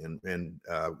this thing, and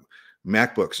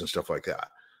MacBooks and stuff like that.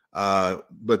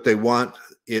 But they want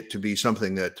it to be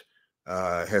something that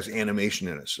has animation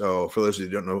in it. So for those who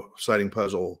don't know, sliding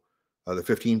puzzle, the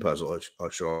 15 puzzle, I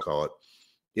should call it,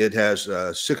 it has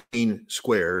 16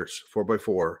 squares,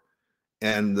 4x4,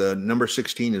 and the number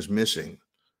 16 is missing.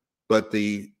 But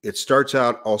it starts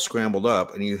out all scrambled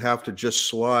up, and you have to just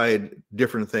slide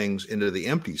different things into the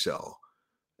empty cell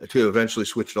to eventually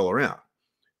switch it all around.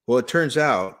 Well, it turns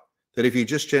out that if you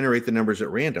just generate the numbers at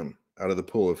random out of the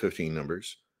pool of 15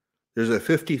 numbers, there's a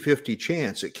 50-50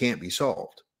 chance it can't be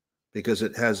solved because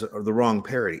it has the wrong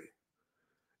parity.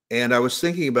 And I was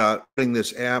thinking about putting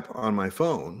this app on my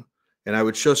phone, and I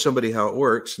would show somebody how it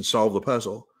works and solve the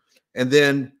puzzle. And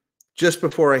then just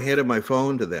before I handed my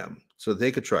phone to them so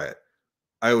they could try it,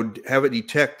 I would have it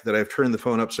detect that I've turned the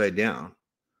phone upside down,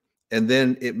 and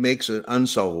then it makes an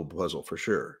unsolvable puzzle for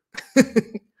sure.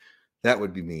 That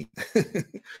would be me.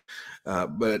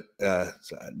 But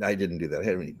I didn't do that. I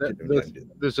hadn't time to do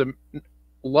that. There's a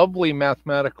lovely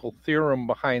mathematical theorem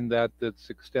behind that that's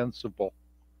extensible.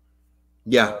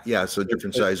 Yeah, yeah. So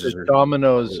different sizes are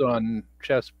dominoes on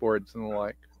chessboards and the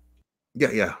like.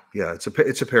 Yeah. It's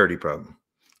a parity problem,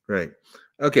 right?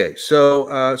 Okay,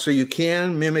 so you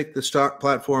can mimic the stock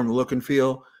platform look and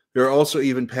feel. There are also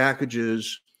even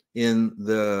packages in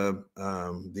the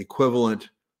equivalent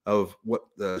of what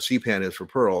the CPAN is for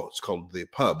Perl. It's called the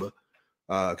pub,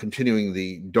 continuing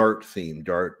the Dart theme.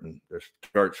 Dart, and there's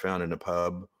darts found in a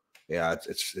pub. Yeah,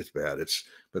 it's bad.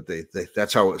 But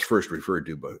that's how it was first referred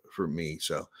to for me.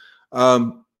 So,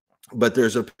 but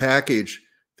there's a package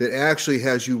that actually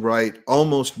has you write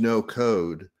almost no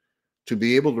code to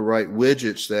be able to write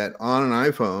widgets that on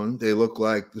an iPhone, they look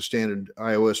like the standard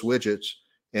iOS widgets,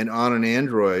 and on an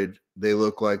Android, they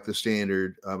look like the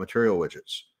standard material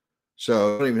widgets.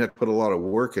 So I don't even have to put a lot of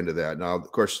work into that. Now,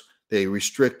 of course, they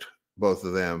restrict both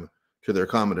of them to their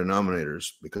common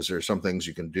denominators because there are some things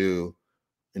you can do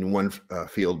in one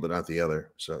field, but not the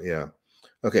other. So yeah.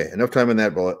 Okay, enough time on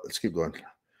that bullet. Let's keep going.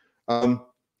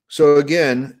 So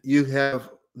again, you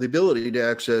have the ability to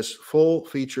access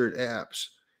full-featured apps,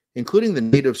 including the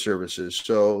native services.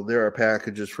 So there are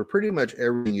packages for pretty much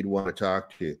everything you'd want to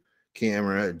talk to: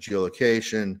 camera,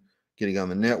 geolocation, getting on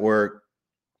the network,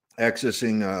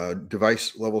 accessing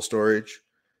device level storage.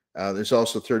 There's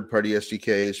also third-party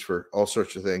SDKs for all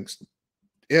sorts of things,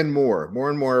 and more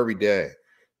and more every day.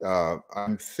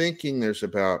 I'm thinking there's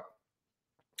about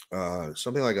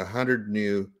something like 100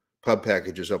 new pub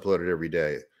packages uploaded every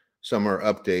day. Some are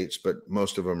updates, but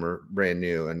most of them are brand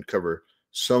new and cover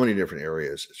so many different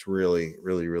areas. It's really,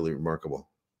 really, really remarkable.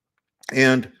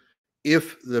 And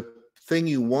if the thing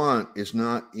you want is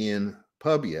not in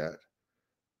pub yet,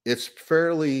 it's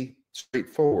fairly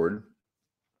straightforward.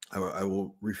 I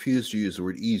will refuse to use the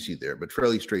word easy there, but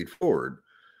fairly straightforward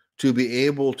to be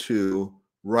able to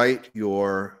write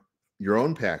your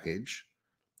own package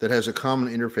that has a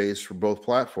common interface for both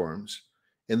platforms,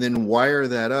 and then wire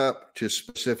that up to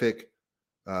specific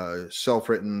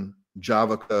self-written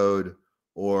Java code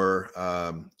or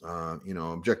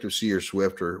Objective-C or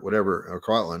Swift or whatever, or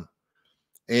Kotlin,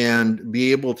 and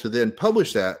be able to then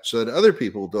publish that so that other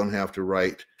people don't have to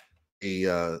write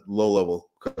a low-level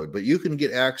code. But you can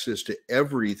get access to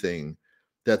everything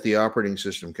that the operating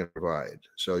system can provide.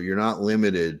 So you're not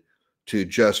limited to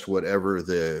just whatever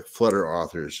the Flutter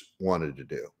authors wanted to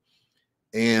do.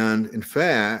 And in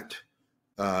fact,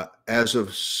 as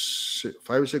of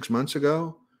 5 or 6 months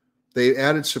ago, they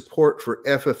added support for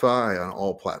FFI on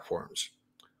all platforms.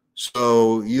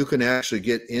 So you can actually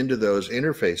get into those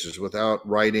interfaces without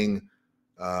writing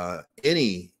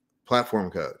any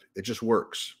platform code. It just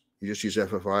works. You just use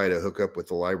FFI to hook up with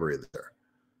the library there.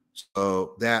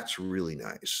 So that's really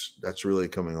nice. That's really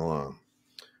coming along.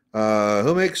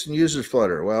 Who makes and uses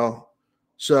Flutter? Well,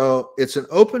 so it's an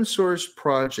open source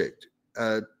project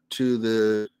to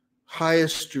the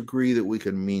highest degree that we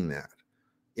can mean that,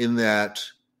 in that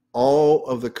all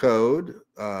of the code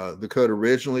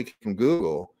originally came from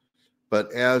Google,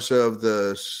 but as of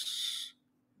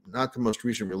not the most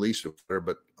recent release of Flutter,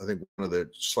 but I think one of the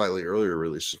slightly earlier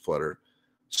releases of Flutter,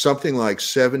 something like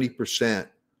 70%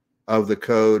 of the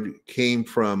code came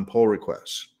from pull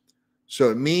requests. So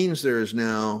it means there is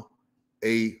now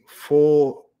a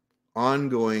full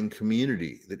ongoing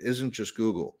community that isn't just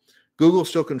Google. Google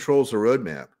still controls the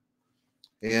roadmap.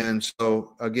 And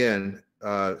so, again,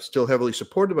 still heavily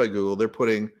supported by Google, they're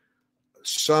putting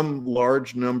some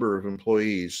large number of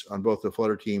employees on both the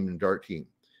Flutter team and Dart team.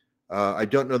 I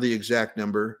don't know the exact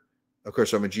number. Of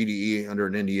course, I'm a GDE under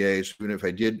an NDA, so even if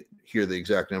I did hear the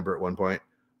exact number at one point,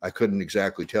 I couldn't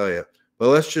exactly tell you. But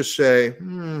let's just say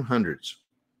hundreds.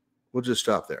 We'll just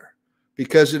stop there,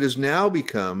 because it has now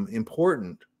become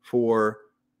important for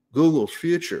Google's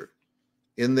future,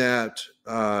 in that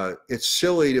it's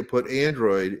silly to put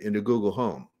Android into Google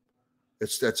Home.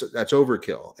 That's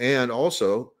overkill. And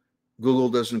also, Google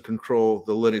doesn't control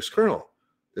the Linux kernel.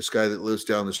 This guy that lives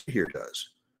down the street here does.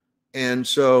 And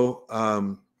so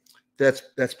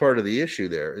that's part of the issue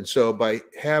there. And so by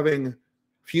having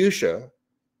Fuchsia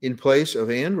in place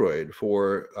of Android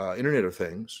for Internet of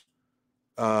Things,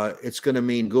 it's going to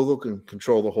mean Google can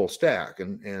control the whole stack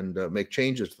and make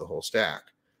changes to the whole stack,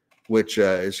 which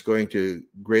is going to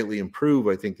greatly improve,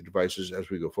 I think, the devices as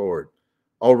we go forward.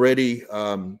 Already,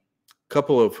 a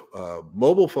couple of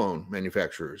mobile phone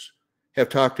manufacturers have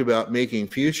talked about making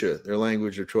Fuchsia their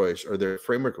language of choice or their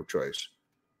framework of choice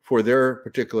for their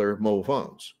particular mobile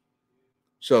phones.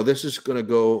 So this is going to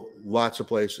go lots of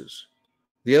places.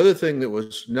 The other thing that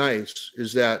was nice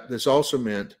is that this also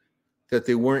meant that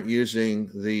they weren't using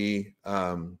the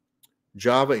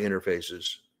Java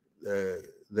interfaces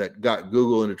that got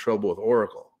Google into trouble with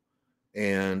Oracle.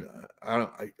 And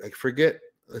I forget,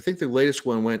 I think the latest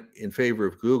one went in favor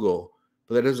of Google,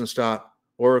 but that doesn't stop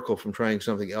Oracle from trying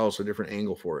something else, a different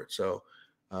angle for it. So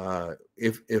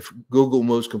if Google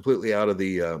moves completely out of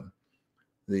the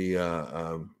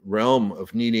realm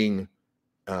of needing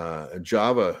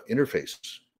Java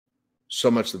interfaces, so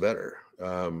much the better,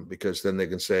 because then they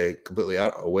can stay completely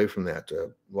away from that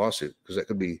lawsuit, because that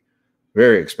could be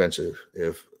very expensive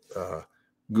if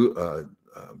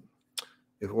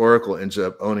Oracle ends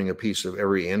up owning a piece of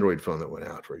every Android phone that went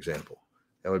out, for example.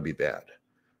 That would be bad.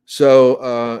 So,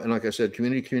 and like I said,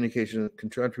 community communication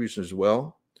contribution as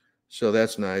well. So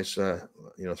that's nice.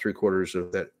 3/4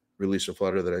 of that release of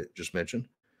Flutter that I just mentioned.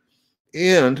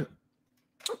 And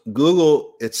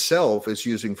Google itself is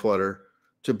using Flutter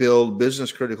to build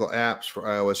business critical apps for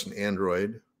iOS and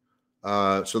Android.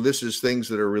 So this is things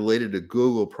that are related to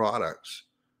Google products.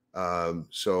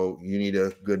 So you need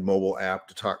a good mobile app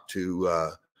to talk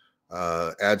to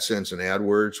AdSense and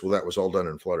AdWords. Well, that was all done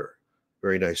in Flutter.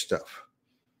 Very nice stuff.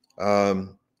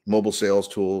 Mobile sales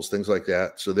tools, things like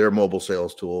that. So their mobile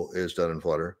sales tool is done in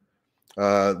Flutter.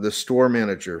 The store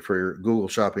manager for Google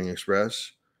Shopping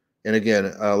Express. And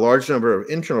again, a large number of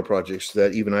internal projects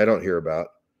that even I don't hear about,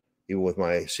 even with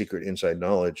my secret inside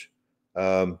knowledge.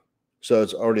 So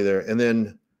it's already there. And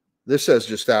then this says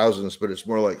just thousands, but it's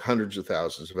more like hundreds of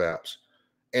thousands of apps.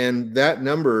 And that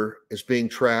number is being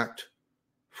tracked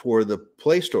for the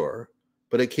Play Store,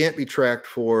 but it can't be tracked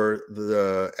for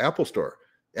the Apple Store.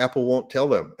 Apple won't tell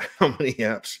them how many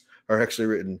apps are actually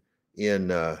written in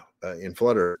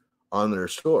Flutter on their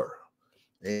store.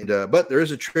 And but there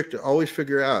is a trick to always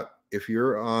figure out if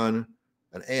you're on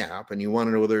an app and you want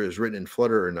to know whether it's written in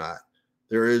Flutter or not.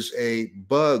 There is a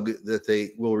bug that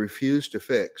they will refuse to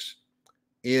fix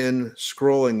in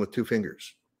scrolling with two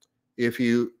fingers. If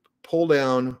you pull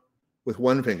down with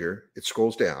one finger, it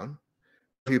scrolls down.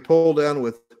 If you pull down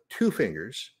with two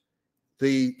fingers,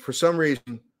 for some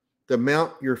reason, the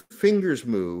amount your fingers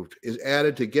moved is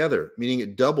added together, meaning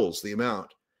it doubles the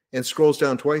amount and scrolls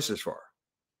down twice as far.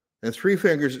 And three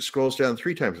fingers, it scrolls down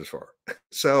 3 times as far.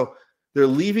 So they're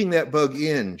leaving that bug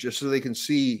in just so they can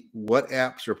see what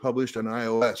apps are published on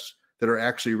iOS that are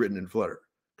actually written in Flutter,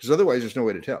 because otherwise there's no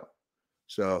way to tell.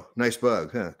 So nice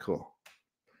bug, huh? Cool.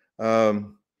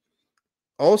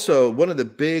 Also, one of the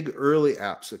big early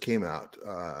apps that came out,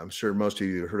 I'm sure most of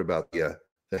you heard about the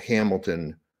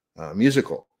Hamilton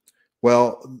musical.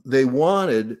 Well, they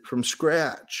wanted from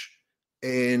scratch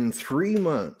in 3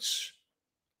 months,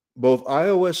 both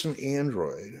iOS and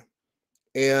Android,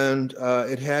 and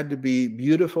it had to be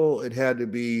beautiful. It had to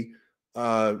be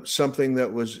something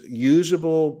that was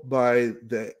usable by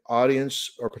the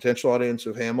audience or potential audience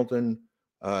of Hamilton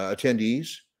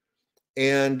attendees.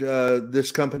 And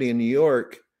this company in New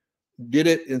York did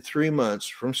it in 3 months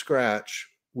from scratch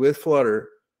with Flutter,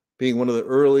 being one of the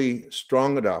early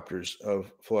strong adopters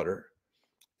of Flutter,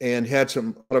 and had a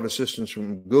lot of assistance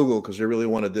from Google because they really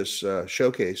wanted this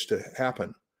showcase to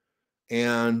happen,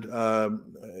 and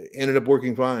ended up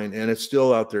working fine. And it's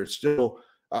still out there. It's still,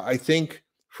 I think,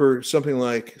 for something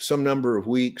like some number of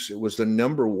weeks, it was the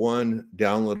 #1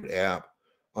 downloaded app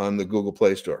on the Google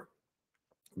Play Store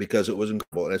because it was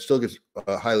incredible, and it still gets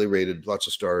highly rated, lots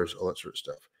of stars, all that sort of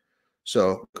stuff.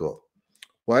 So cool.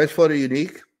 Why is Flutter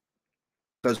unique?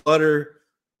 Because Flutter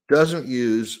doesn't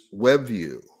use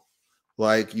WebView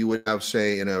like you would have,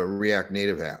 say, in a React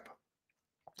Native app.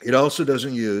 It also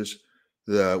doesn't use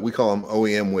we call them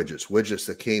OEM widgets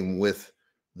that came with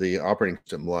the operating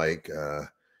system, like a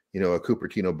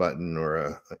Cupertino button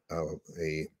or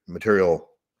a material,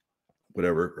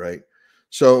 whatever, right?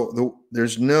 So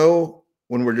there's no,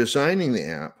 when we're designing the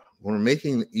app, when we're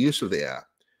making use of the app,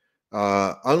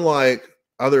 unlike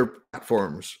other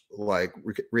platforms like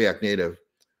React Native,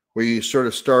 where you sort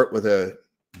of start with a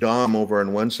DOM over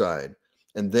on one side,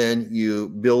 and then you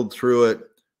build through it,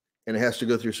 and it has to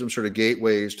go through some sort of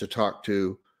gateways to talk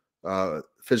to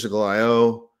physical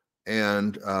I/O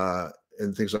and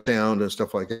things like sound and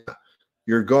stuff like that.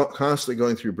 You're constantly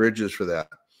going through bridges for that.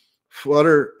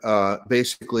 Flutter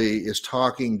basically is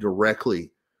talking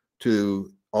directly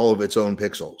to all of its own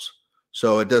pixels,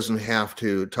 so it doesn't have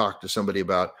to talk to somebody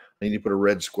about, I need to put a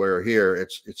red square here.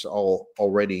 It's all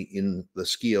already in the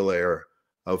Schia layer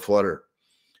of Flutter.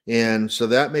 And so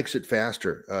that makes it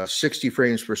faster. 60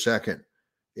 frames per second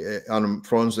on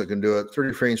phones that can do it.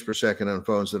 30 frames per second on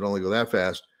phones that only go that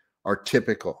fast are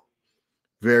typical.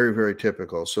 Very, very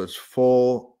typical. So it's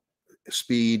full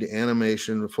speed,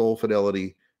 animation, full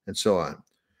fidelity, and so on.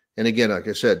 And again, like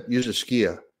I said, uses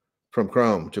Schia from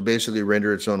Chrome to basically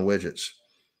render its own widgets.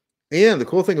 And the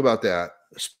cool thing about that,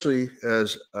 especially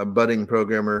as a budding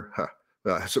programmer,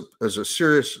 as a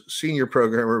serious senior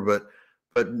programmer,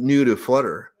 but new to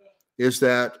Flutter, is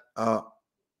that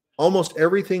almost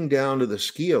everything down to the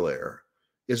Schia layer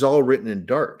is all written in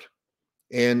Dart.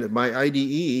 And my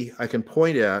IDE, I can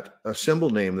point at a symbol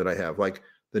name that I have, like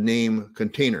the name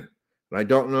container. And I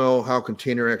don't know how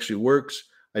container actually works.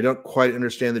 I don't quite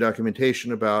understand the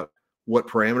documentation about what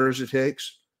parameters it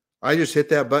takes. I just hit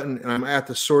that button and I'm at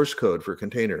the source code for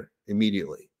container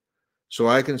immediately. So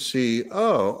I can see,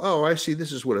 oh, I see,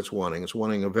 this is what it's wanting. It's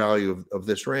wanting a value of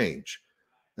this range,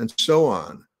 and so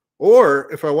on.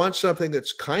 Or if I want something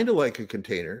that's kind of like a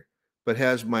container, but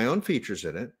has my own features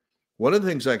in it, one of the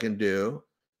things I can do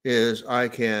is I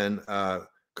can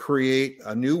create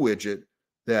a new widget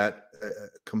that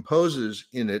composes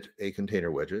in it a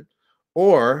container widget,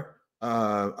 or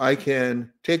I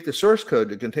can take the source code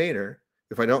to container.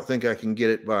 If I don't think I can get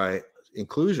it by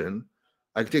inclusion,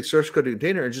 I can take source code to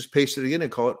container and just paste it again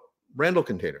and call it Randal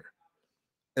container.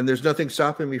 And there's nothing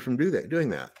stopping me from doing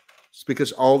that. It's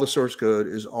because all the source code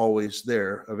is always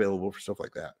there available for stuff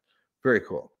like that. Very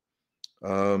cool.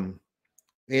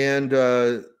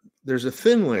 There's a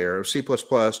thin layer of C++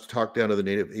 to talk down to the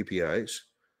native APIs.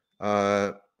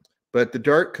 But the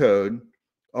Dart code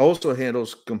also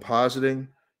handles compositing,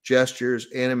 gestures,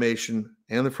 animation,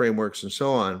 and the frameworks and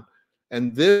so on.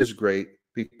 And this is great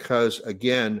because,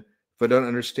 again, if I don't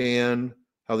understand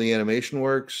how the animation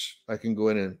works. I can go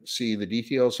in and see the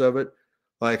details of it.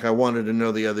 Like I wanted to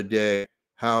know the other day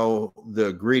how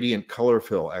the gradient color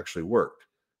fill actually worked.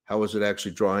 How was it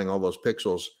actually drawing all those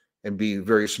pixels and being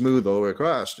very smooth all the way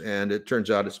across? And it turns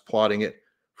out it's plotting it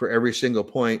for every single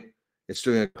point. It's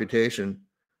doing a computation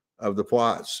of the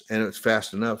plots, and it's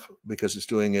fast enough because it's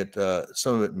doing it,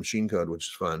 some of it in machine code, which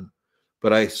is fun.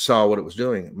 But I saw what it was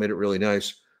doing. It made it really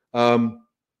nice.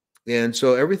 And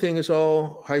so everything is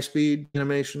all high-speed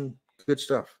animation, good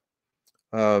stuff.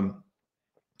 And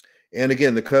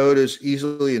again, the code is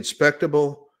easily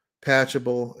inspectable,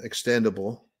 patchable,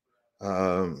 extendable.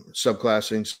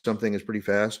 Subclassing something is pretty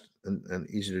fast and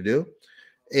easy to do.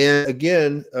 And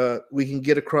again, we can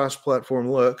get a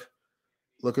cross-platform look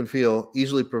and feel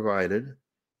easily provided,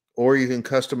 or you can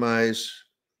customize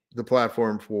the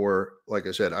platform for, like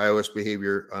I said, iOS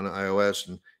behavior on iOS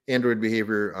and Android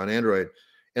behavior on Android.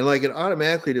 And like it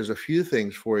automatically does a few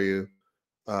things for you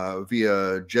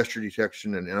via gesture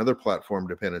detection and other platform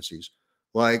dependencies.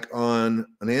 Like on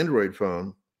an Android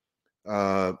phone,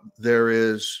 there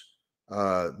is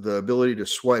the ability to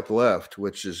swipe left,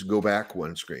 which is go back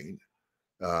one screen,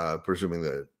 presuming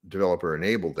the developer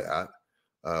enabled that,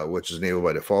 which is enabled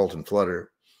by default in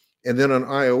Flutter. And then on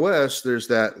iOS, there's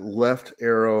that left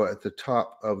arrow at the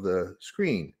top of the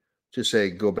screen to say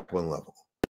go back one level.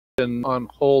 Been on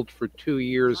hold for 2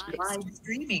 years. Live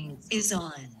streaming is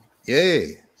on.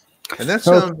 Yay! And that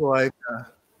sounds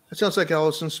like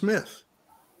Allison Smith,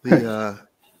 the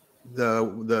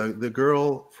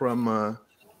girl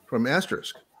from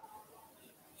Asterisk.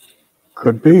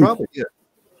 Could be. Probably,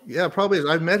 yeah, probably is.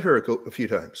 I've met her a few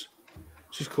times.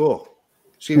 She's cool.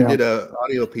 She even did an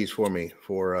audio piece for me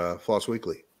for Floss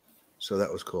Weekly, so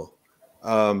that was cool.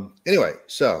 Anyway,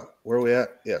 so where are we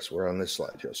at? Yes, we're on this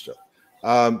slide here still.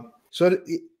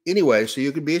 Anyway, so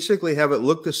you could basically have it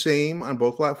look the same on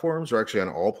both platforms, or actually on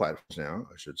all platforms now,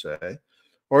 I should say,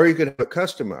 or you could have it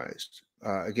customized,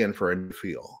 again, for a new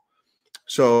feel.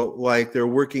 So like they're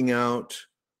working out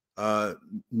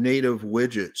native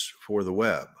widgets for the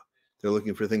web. They're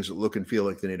looking for things that look and feel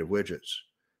like the native widgets.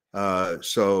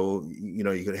 So, you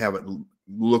know, you could have it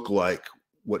look like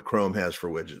what Chrome has for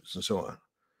widgets and so on.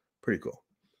 Pretty cool.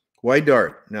 Why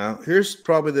Dart? Now, here's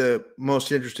probably the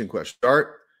most interesting question.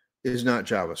 Dart is not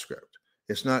JavaScript.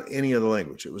 It's not any other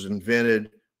language. It was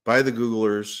invented by the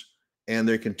Googlers, and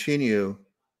they continue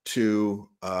to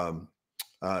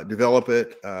develop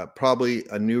it. Probably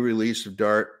a new release of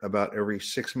Dart about every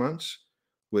 6 months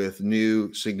with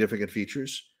new significant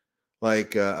features.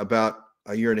 Like about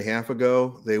a year and a half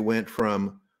ago, they went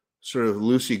from sort of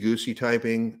loosey-goosey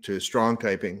typing to strong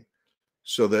typing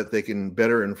so that they can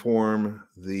better inform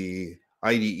the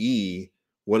IDE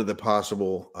what are the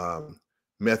possible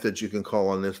methods you can call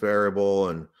on this variable,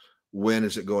 and when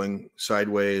is it going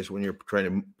sideways when you're trying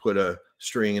to put a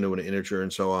string into an integer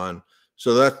and so on.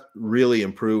 So that really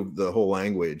improved the whole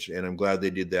language, and I'm glad they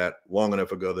did that long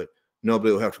enough ago that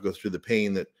nobody will have to go through the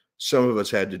pain that some of us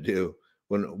had to do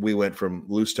when we went from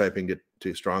loose typing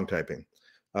to strong typing.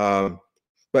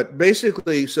 But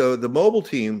basically, so the mobile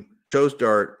team chose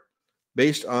Dart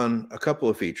based on a couple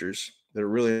of features that are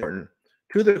really important.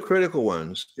 Two of the critical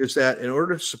ones is that in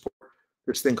order to support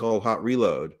this thing called hot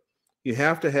reload, you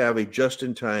have to have a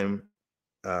just-in-time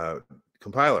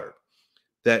compiler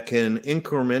that can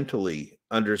incrementally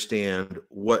understand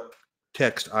what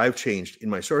text I've changed in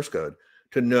my source code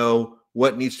to know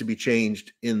what needs to be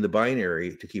changed in the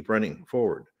binary to keep running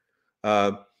forward.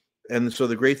 And so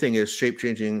the great thing is shape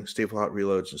changing, stateful hot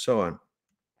reloads, and so on.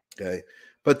 Okay,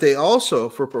 but they also,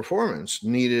 for performance,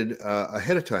 needed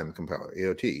ahead of time compiler,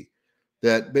 AOT,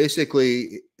 that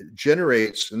basically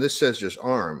generates, and this says just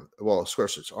ARM. Well, of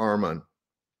course, it's ARM on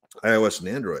iOS and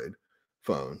Android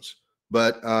phones,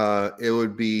 but it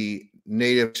would be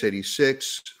native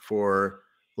x86 for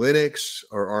Linux,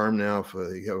 or ARM now if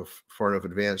you have a far enough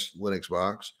advanced Linux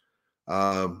box.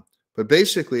 But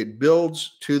basically, it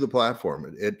builds to the platform.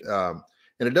 And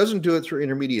it doesn't do it through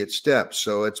intermediate steps.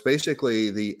 So it's basically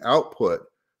the output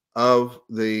of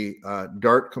the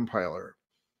Dart compiler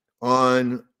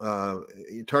on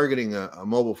targeting a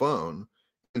mobile phone.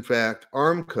 In fact,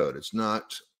 ARM code. It's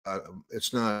not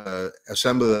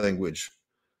assembly language.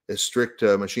 It's strict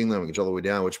machine language all the way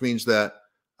down, which means that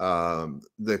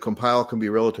the compile can be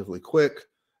relatively quick,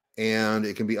 and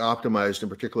it can be optimized in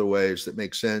particular ways that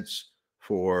make sense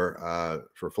for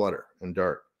Flutter and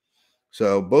Dart.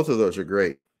 So both of those are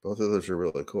great. Both of those are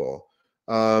really cool.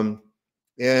 And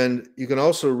you can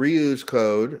also reuse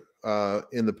code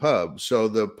in the pub. So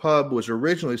the pub was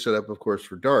originally set up, of course,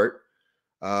 for Dart.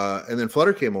 And then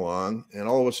Flutter came along, and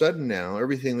all of a sudden now,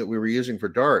 everything that we were using for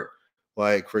Dart,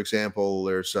 like, for example,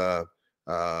 there's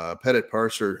Petit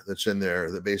parser that's in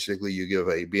there that basically you give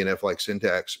a BNF-like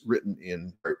syntax written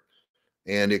in Dart,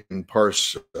 and it can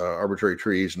parse arbitrary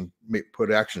trees and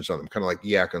put actions on them, kind of like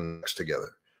Yak and Next together.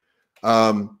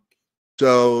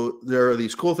 So there are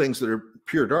these cool things that are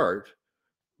pure Dart,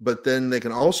 but then they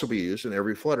can also be used in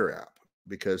every Flutter app,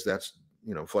 because that's,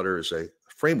 Flutter is a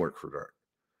framework for Dart.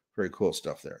 Very cool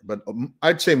stuff there. But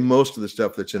I'd say most of the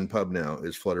stuff that's in Pub now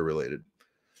is Flutter related.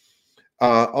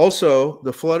 Also,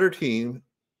 the Flutter team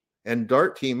and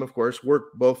Dart team, of course,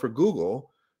 work both for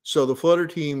Google. So the Flutter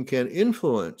team can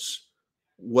influence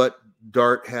what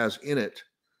Dart has in it.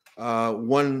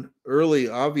 One early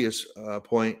obvious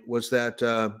point was that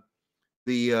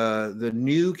the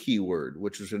new keyword,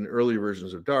 which was in early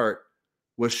versions of Dart,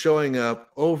 was showing up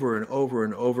over and over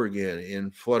and over again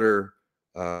in Flutter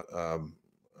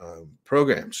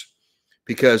programs,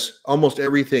 because almost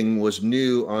everything was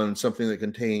new on something that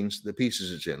contains the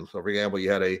pieces it's in. So, for example,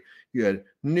 you had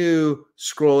new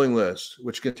scrolling list,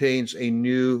 which contains a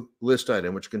new list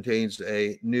item, which contains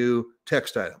a new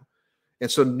text item.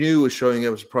 And so new is showing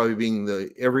up as probably being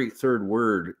every third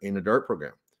word in a Dart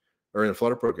program or in a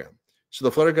Flutter program. So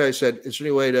the Flutter guy said, is there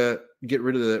any way to get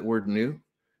rid of that word new?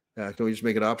 Can we just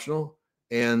make it optional?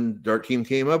 And Dart team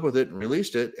came up with it and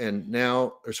released it. And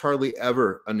now there's hardly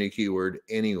ever a new keyword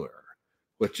anywhere,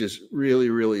 which is really,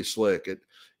 really slick.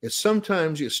 It's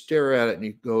sometimes you stare at it and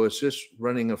you go, is this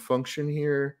running a function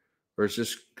here, or is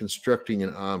this constructing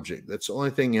an object? That's the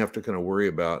only thing you have to kind of worry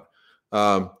about.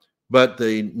 But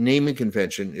the naming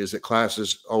convention is that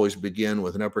classes always begin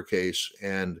with an uppercase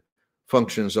and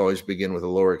functions always begin with a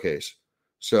lowercase.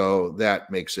 So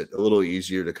that makes it a little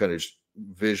easier to kind of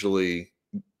visually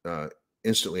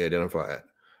instantly identify it.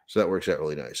 So that works out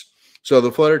really nice. So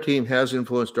the Flutter team has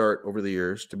influenced Dart over the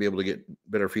years to be able to get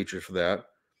better features for that.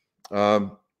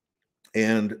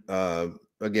 Again,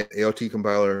 AOT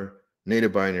compiler,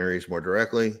 native binaries more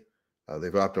directly.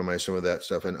 They've optimized some of that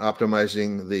stuff, and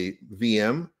optimizing the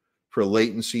VM for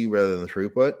latency rather than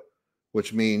throughput,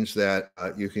 which means that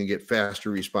you can get faster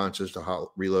responses to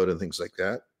hot reload and things like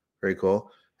that. Very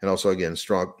cool. And also, again,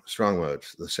 strong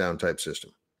modes, the sound type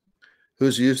system.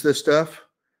 Who's used this stuff?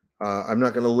 I'm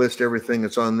not going to list everything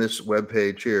that's on this web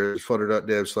page here. It's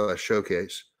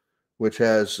flutter.dev/showcase, which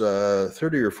has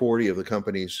 30 or 40 of the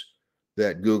companies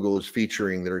that Google is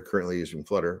featuring that are currently using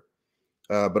Flutter.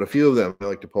 But a few of them I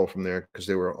like to pull from there because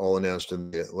they were all announced in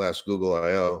the last Google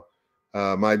I/O.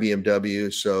 My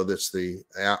BMW, so that's the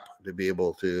app to be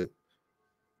able to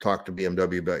talk to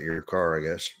BMW about your car, I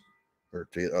guess, or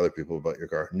to other people about your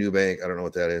car. Nubank, I don't know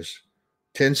what that is.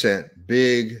 Tencent,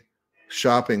 big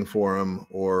shopping forum,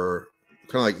 or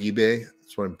kind of like eBay.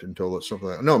 That's what I've been told. It's something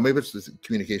like that. No, maybe it's the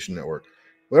communication network.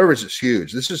 Whatever it is, it's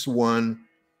huge. This is one.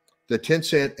 The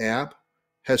Tencent app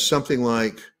has something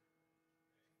like,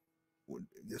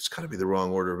 it's got to be the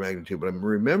wrong order of magnitude, but I'm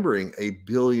remembering 1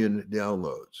 billion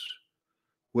downloads,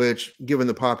 which, given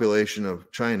the population of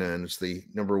China, and it's the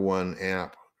 #1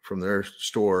 app from their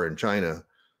store in China,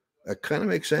 that kind of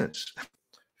makes sense.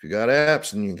 If you got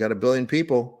apps and you got 1 billion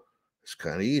people, it's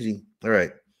kind of easy. All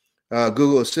right.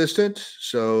 Google Assistant.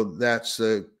 So that's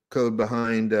the code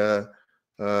behind the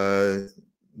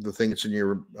thing that's in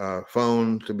your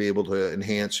phone to be able to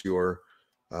enhance your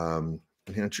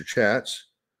chats.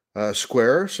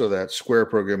 Square. So that Square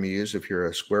program you use if you're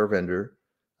a Square vendor.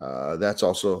 That's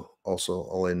also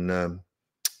all in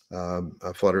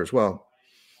Flutter as well.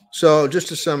 So just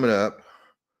to sum it up,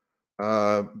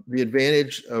 the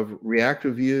advantage of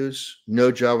reactive views,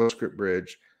 no JavaScript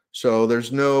bridge. So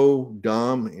there's no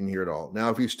DOM in here at all. Now,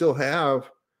 if you still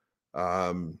have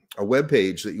a web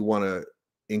page that you want to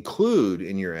include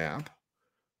in your app,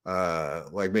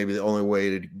 like maybe the only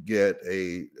way to get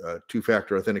a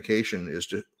two-factor authentication is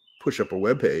to push up a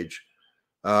web page,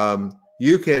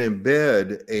 you can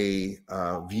embed a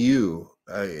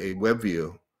web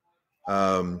view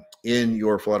in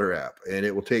your Flutter app, and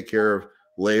it will take care of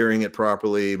layering it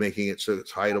properly, making it so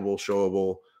it's hideable,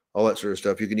 showable, all that sort of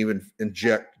stuff. You can even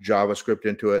inject JavaScript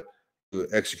into it to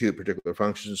execute particular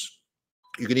functions.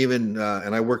 You can even,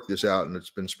 and I worked this out and it's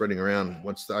been spreading around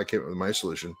once I came up with my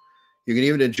solution, you can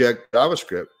even inject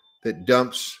JavaScript that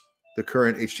dumps the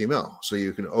current HTML. So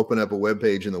you can open up a web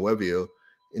page in the web view,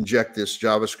 inject this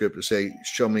JavaScript to say,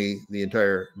 show me the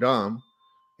entire DOM,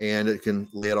 and it can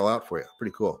lay it all out for you.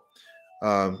 Pretty cool.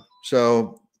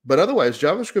 But otherwise,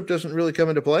 JavaScript doesn't really come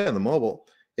into play on the mobile.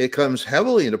 It comes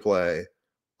heavily into play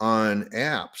on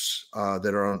apps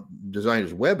that are designed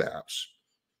as web apps,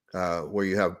 where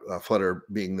you have Flutter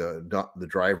being the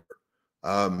driver.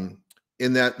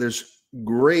 In that there's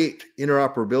great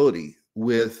interoperability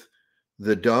with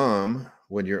the DOM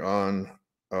when you're on,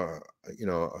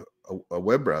 a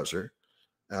web browser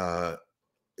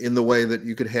in the way that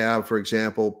you could have, for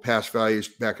example, pass values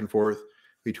back and forth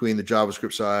between the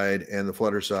JavaScript side and the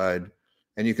Flutter side.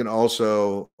 And you can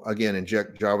also, again,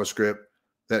 inject JavaScript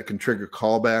that can trigger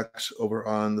callbacks over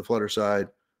on the Flutter side.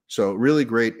 So really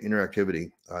great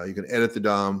interactivity. You can edit the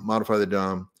DOM, modify the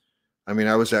DOM. I mean,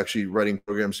 I was actually writing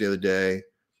programs the other day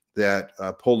that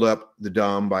pulled up the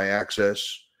DOM by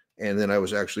access, and then I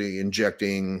was actually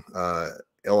injecting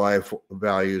LI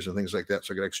values and things like that,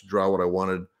 so I could actually draw what I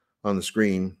wanted on the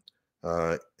screen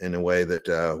in a way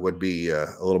that would be a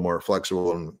little more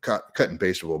flexible and cut and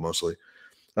pastable mostly.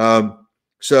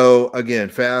 So again,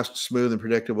 fast, smooth, and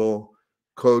predictable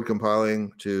code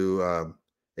compiling to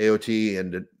AOT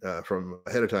and from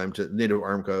ahead of time to native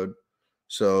ARM code.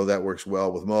 So that works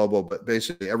well with mobile, but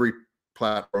basically every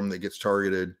platform that gets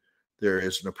targeted, there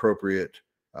is an appropriate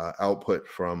output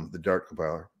from the Dart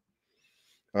compiler.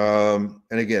 And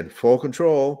again, full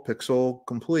control, pixel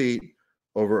complete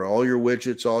over all your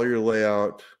widgets, all your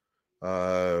layout.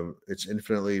 It's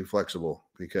infinitely flexible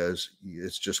because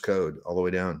it's just code all the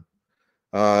way down.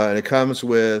 And it comes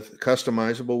with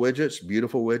customizable widgets,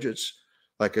 beautiful widgets.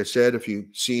 Like I said, if you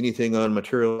see anything on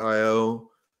Material.io,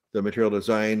 the material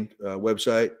design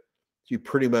website, you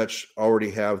pretty much already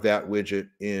have that widget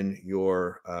in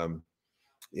your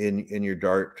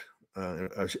Dart,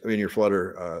 in your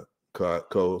Flutter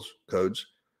codes.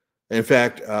 In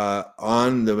fact,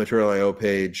 on the Material.io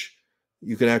page,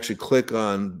 you can actually click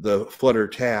on the Flutter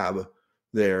tab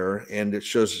there, and it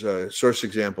shows source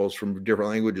examples from different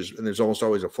languages, and there's almost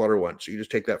always a Flutter one. So you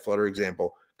just take that Flutter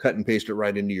example, cut and paste it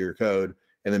right into your code,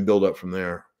 and then build up from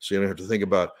there. So you don't have to think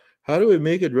about, how do we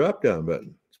make a drop-down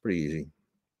button? It's pretty easy.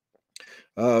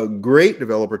 Great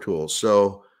developer tools.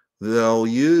 So they'll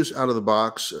use out of the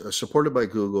box, supported by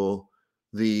Google,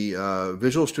 the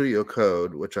Visual Studio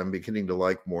Code, which I'm beginning to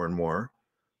like more and more.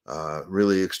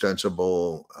 Really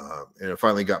extensible, and it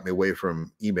finally got me away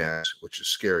from Emacs, which is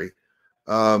scary.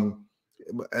 And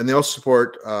they also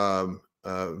support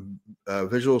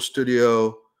Visual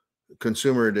Studio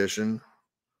Consumer Edition.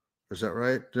 Is that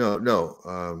right?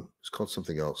 No. It's called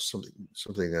something else.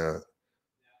 Something.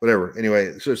 Whatever.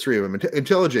 Anyway, so there's three of them.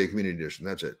 IntelliJ Community Edition.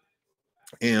 That's it.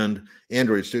 And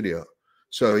Android Studio.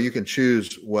 So you can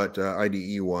choose what IDE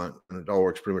you want, and it all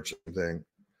works pretty much the same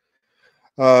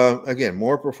thing. Again,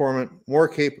 more performant, more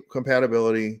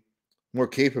compatibility, more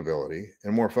capability,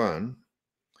 and more fun.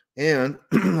 And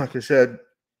like I said,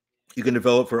 you can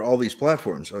develop for all these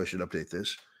platforms. Oh, I should update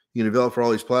this. You can develop for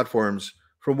all these platforms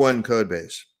from one code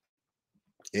base.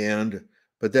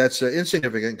 But that's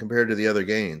insignificant compared to the other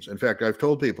gains. In fact, I've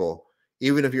told people,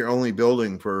 even if you're only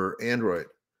building for Android,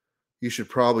 you should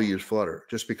probably use Flutter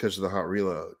just because of the hot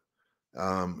reload.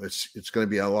 It's going to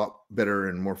be a lot better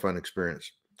and more fun experience.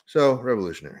 So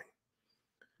revolutionary.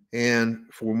 And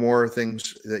for more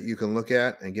things that you can look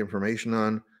at and get information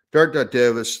on,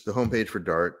 Dart.dev is the homepage for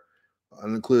Dart. It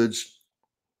includes,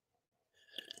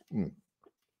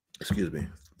 excuse me,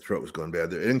 the throat was going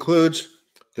bad there. It includes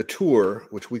the tour,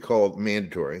 which we call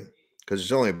mandatory, because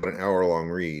it's only about an hour-long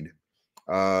read.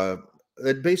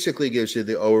 That basically gives you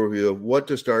the overview of what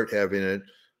does Dart have in it,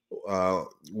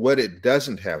 what it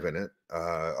doesn't have in it,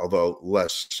 although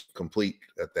less complete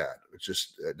at that. It's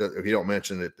just, if you don't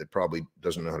mention it, it probably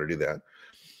doesn't know how to do that.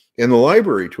 And the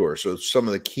library tour, so some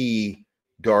of the key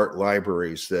Dart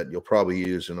libraries that you'll probably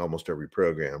use in almost every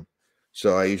program.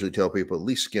 So I usually tell people at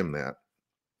least skim that.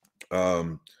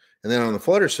 And then on the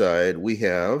Flutter side, we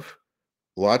have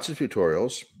lots of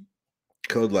tutorials,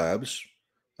 code labs,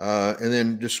 and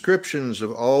then descriptions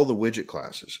of all the widget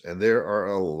classes. And there are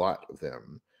a lot of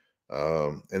them.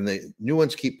 And the new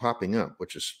ones keep popping up,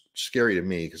 which is scary to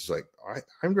me because it's like,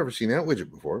 I've never seen that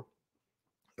widget before.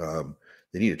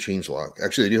 They need a changelog.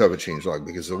 Actually, they do have a changelog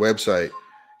because the website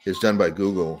is done by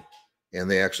Google, and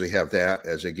they actually have that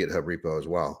as a GitHub repo as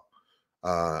well.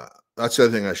 That's the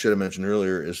other thing I should have mentioned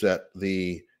earlier is that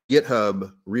the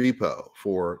GitHub repo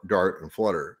for Dart and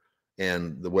Flutter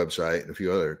and the website and a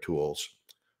few other tools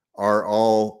are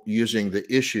all using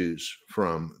the issues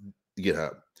from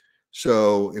GitHub.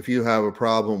 So if you have a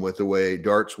problem with the way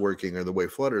Dart's working or the way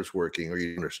Flutter's working, or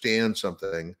you understand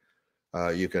something,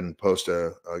 you can post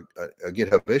a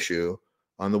GitHub issue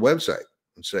on the website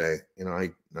and say, you know,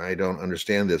 I don't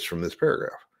understand this from this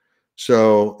paragraph.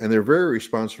 So, and they're very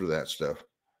responsive to that stuff.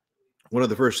 One of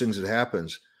the first things that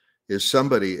happens is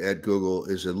somebody at Google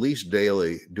is at least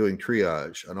daily doing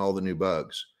triage on all the new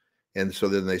bugs. And so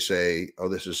then they say, oh,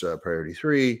 this is priority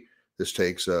 3. This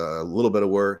takes a little bit of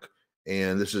work.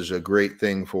 And this is a great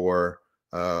thing for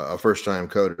a first-time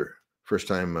coder,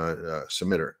 first-time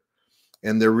submitter.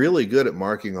 And they're really good at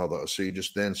marking all those. So you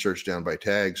just then search down by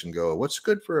tags and go, what's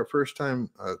good for a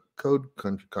first-time code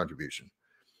contribution?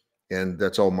 And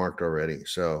that's all marked already.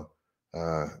 So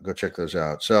go check those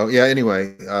out. So yeah,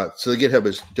 anyway, so the GitHub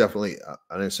is definitely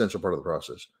an essential part of the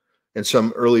process. And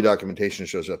some early documentation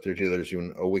shows up there too. There's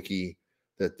even a wiki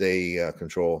that they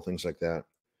control, things like that.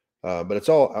 But it's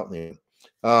all out in the end.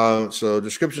 So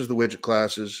descriptions of the widget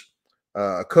classes,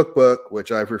 a cookbook,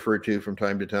 which I've referred to from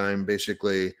time to time.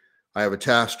 Basically, I have a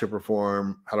task to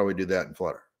perform. How do we do that in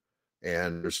Flutter?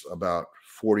 And there's about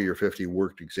 40 or 50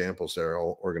 worked examples that are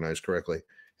all organized correctly.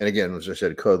 And again, as I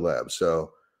said, code labs.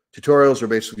 So tutorials are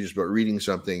basically just about reading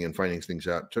something and finding things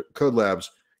out. Code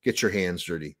labs, get your hands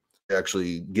dirty. You're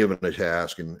actually given a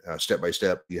task, and step by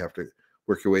step, you have to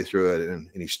work your way through it. And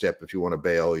any step, if you want to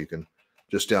bail, you can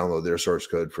just download their source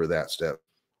code for that step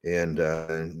and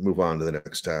move on to the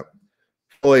next step.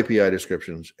 Full API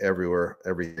descriptions everywhere,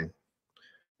 everything.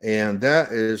 And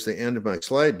that is the end of my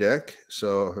slide deck.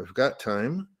 So if I've got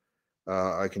time,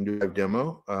 I can do a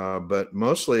demo. But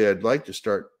mostly, I'd like to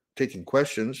start taking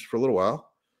questions for a little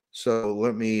while. So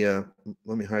let me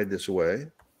hide this away.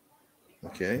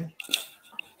 Okay.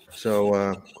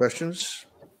 So questions.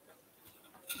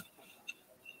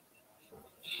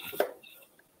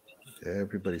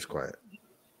 Everybody's quiet.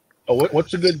 Oh,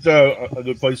 what's a good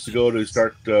place to go to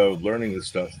start learning this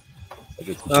stuff?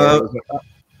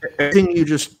 Everything you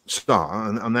just saw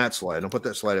on that slide. I'll put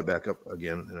that slide back up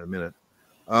again in a minute.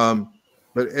 But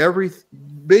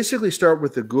basically start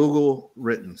with the Google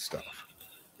written stuff,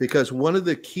 because one of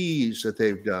the keys that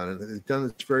they've done, and they've done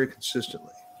this very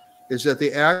consistently, is that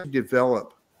they actually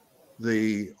develop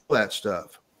all that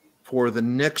stuff for the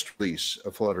next release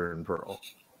of Flutter and Perl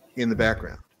in the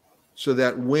background, so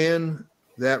that when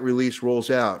that release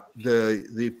rolls out,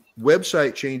 the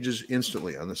website changes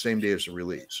instantly on the same day as the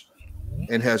release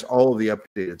and has all of the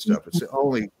updated stuff. It's the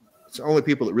only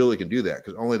people that really can do that,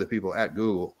 because only the people at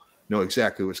Google know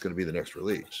exactly what's going to be the next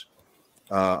release.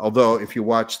 Although if you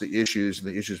watch the issues and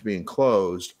the issues being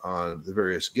closed on the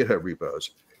various GitHub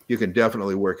repos, you can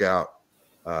definitely work out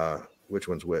which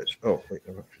one's which. Oh, wait,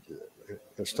 I'm going to do that.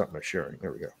 Let's stop my sharing.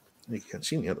 There we go. You can't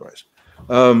see me otherwise.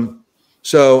 Yeah,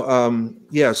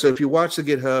 so if you watch the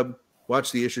GitHub,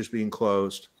 watch the issues being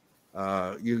closed,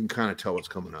 you can kind of tell what's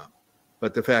coming up.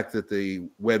 But the fact that the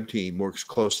web team works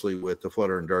closely with the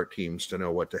Flutter and Dart teams to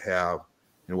know what to have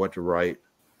and what to write,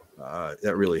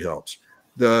 that really helps.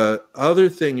 The other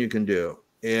thing you can do,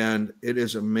 and it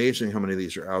is amazing how many of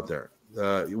these are out there,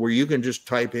 where you can just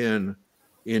type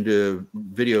into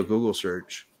video Google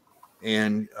search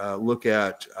and look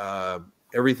at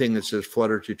everything that says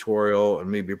Flutter tutorial and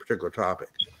maybe a particular topic,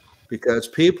 because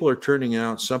people are turning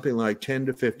out something like 10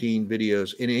 to 15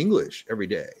 videos in English every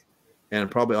day, and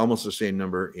probably almost the same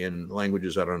number in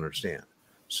languages I don't understand.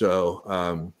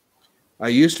 So I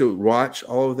used to watch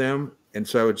all of them, and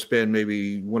so I would spend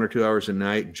maybe 1 or 2 hours a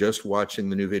night just watching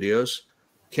the new videos.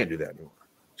 Can't do that anymore.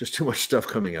 Just too much stuff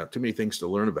coming out, too many things to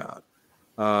learn about.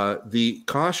 The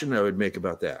caution I would make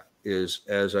about that is,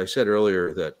 as I said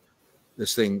earlier, that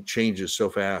this thing changes so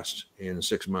fast in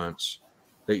 6 months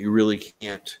that you really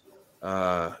can't,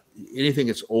 anything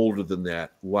that's older than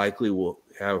that likely will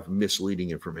have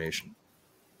misleading information.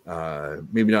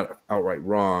 Maybe not outright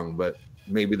wrong, but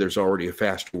maybe there's already a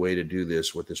faster way to do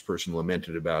this, what this person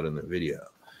lamented about in the video.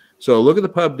 So look at the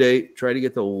pub date, try to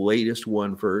get the latest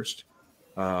one first.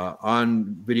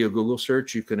 On video Google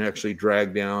search, you can actually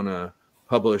drag down a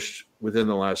published within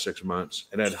the last 6 months,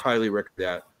 and I'd highly recommend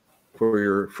that for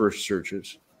your first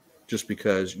searches, just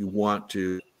because you want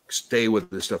to stay with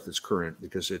the stuff that's current,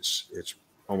 because it's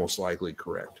almost likely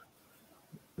correct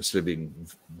instead of being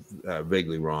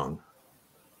vaguely wrong.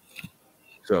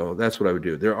 So that's what I would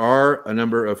do. There are a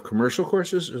number of commercial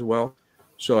courses as well.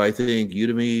 So I think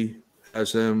Udemy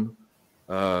has them.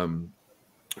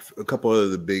 A couple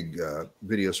of the big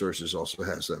video sources also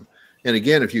has them. And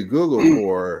again, if you Google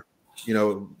for,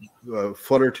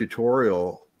 Flutter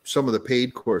tutorial, some of the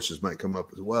paid courses might come up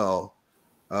as well.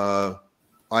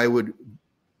 I would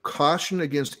caution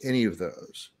against any of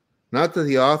those. Not that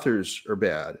the authors are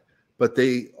bad, but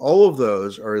all of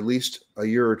those are at least a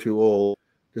year or two old,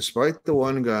 despite the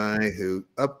one guy who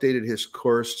updated his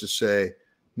course to say,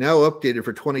 now updated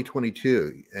for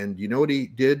 2022. And you know what he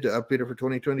did to update it for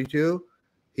 2022?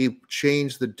 He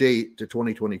changed the date to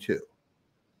 2022.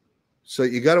 So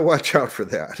you got to watch out for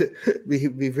that.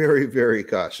 Be very, very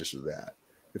cautious of that.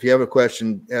 If you have a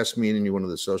question, ask me in any one of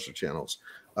the social channels.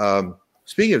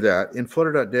 Speaking of that, in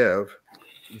flutter.dev,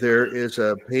 there is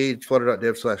a page,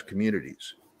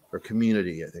 flutter.dev/communities, or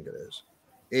community, I think it is.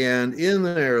 And in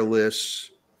there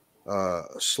lists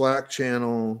Slack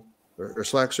channel or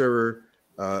Slack server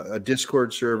a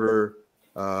Discord server.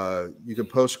 You can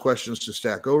post questions to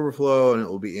Stack Overflow, and it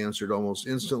will be answered almost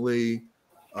instantly.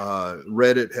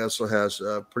 Reddit also has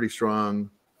a pretty strong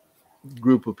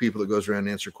group of people that goes around and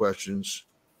answer questions.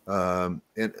 And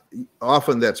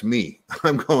often that's me.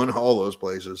 I'm going to all those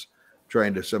places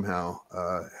trying to somehow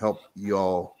help you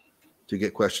all to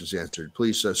get questions answered.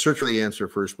 Please search for the answer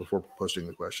first before posting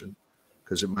the question,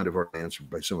 because it might have already been answered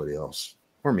by somebody else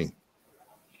or me.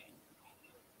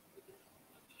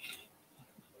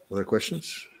 Other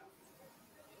questions?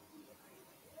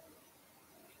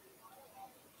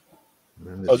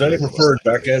 Oh, is that a preferred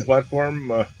backend platform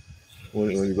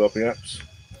when you're developing apps?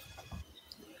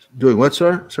 Doing what,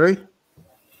 sir? Sorry?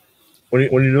 When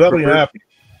you're developing an app,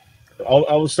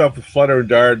 all the stuff with Flutter and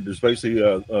Dart is basically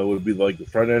would be like the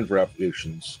front end for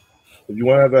applications. If you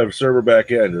want to have a server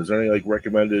back end, is there any like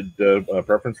recommended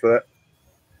preference for that?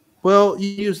 Well, you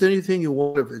use anything you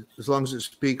want as long as it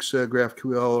speaks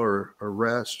GraphQL or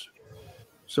REST.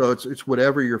 So it's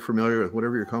whatever you're familiar with,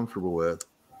 whatever you're comfortable with,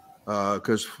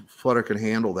 because Flutter can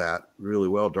handle that really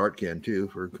well. Dart can too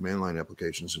for command line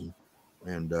applications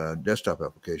and desktop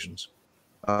applications.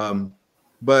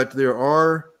 But there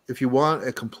are, if you want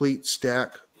a complete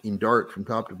stack in Dart from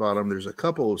top to bottom, there's a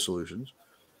couple of solutions.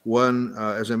 One,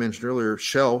 as I mentioned earlier,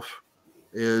 Shelf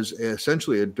is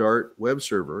essentially a Dart web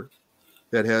server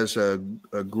that has a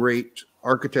great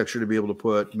architecture to be able to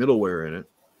put middleware in it.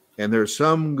 And there's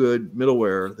some good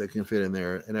middleware that can fit in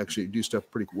there and actually do stuff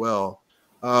pretty well.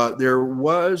 There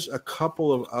was a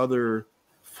couple of other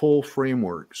full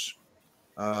frameworks.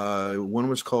 One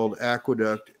was called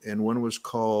Aqueduct, and one was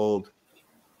called,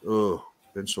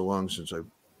 been so long since I've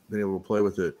been able to play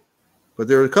with it. But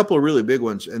there are a couple of really big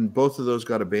ones, and both of those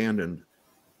got abandoned.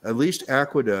 At least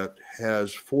Aqueduct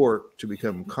has forked to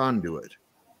become Conduit.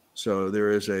 So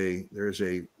there is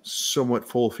a somewhat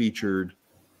full-featured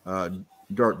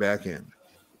Dart backend.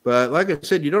 But like I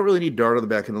said, you don't really need Dart on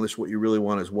the backend unless what you really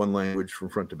want is one language from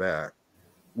front to back,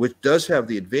 which does have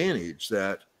the advantage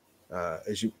that,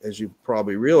 as you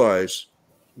probably realize,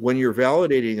 when you're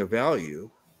validating a value,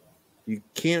 you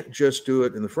can't just do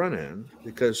it in the front end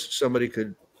because somebody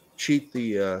could cheat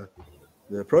the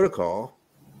protocol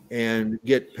and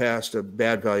get past a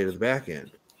bad value to the back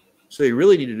end. So you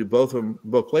really need to do both of them,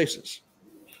 both places.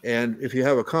 And if you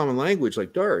have a common language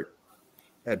like Dart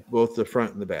at both the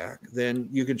front and the back, then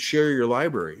you can share your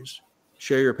libraries,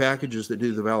 share your packages that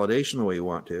do the validation the way you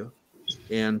want to,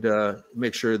 and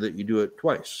make sure that you do it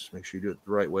twice. Make sure you do it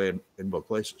the right way in both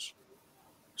places.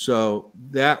 So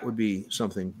that would be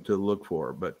something to look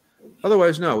for. But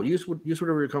otherwise, no, use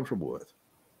whatever you're comfortable with.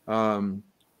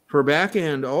 For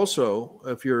backend, also,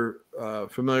 if you're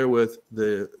familiar with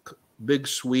the big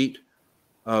suite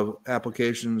of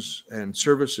applications and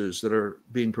services that are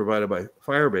being provided by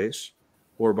Firebase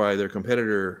or by their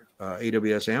competitor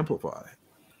AWS Amplify,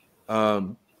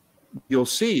 you'll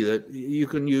see that you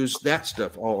can use that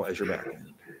stuff all as your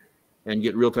backend and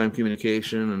get real-time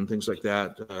communication and things like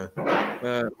that.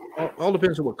 All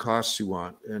depends on what costs you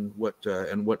want and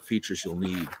what features you'll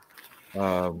need.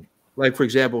 Like, for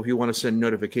example, if you want to send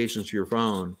notifications to your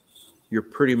phone, you're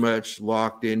pretty much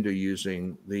locked into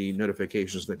using the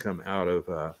notifications that come out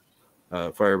of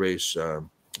Firebase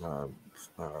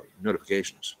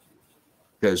notifications,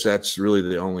 because that's really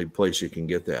the only place you can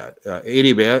get that.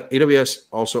 AWS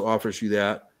also offers you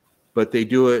that, but they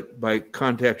do it by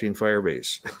contacting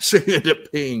Firebase. So you end up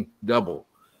paying double.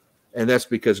 And that's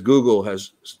because Google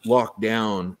has locked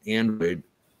down Android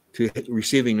to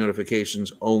receiving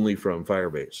notifications only from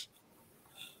Firebase.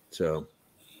 So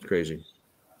crazy.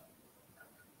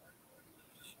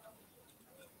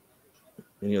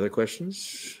 Any other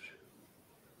questions,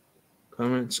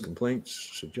 comments,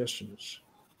 complaints, suggestions?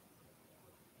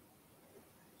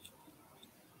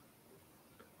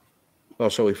 Oh,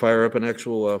 shall we fire up an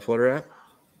actual Flutter app?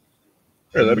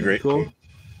 Sure, that'd be great. Cool.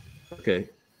 Okay,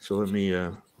 so let me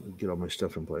get all my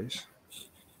stuff in place.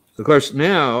 Of course,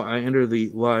 now I enter the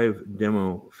live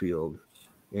demo field,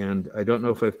 and I don't know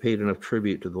if I've paid enough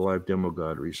tribute to the live demo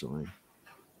god recently,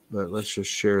 but let's just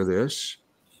share this.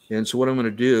 And so what I'm going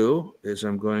to do is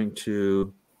I'm going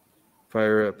to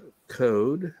fire up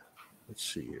code. Let's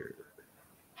see here.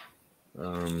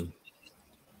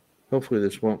 Hopefully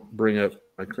this won't bring up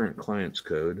my current client's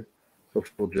code.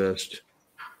 Hopefully we'll just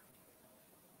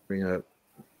bring up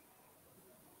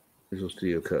Visual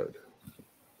Studio Code.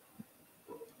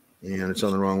 And it's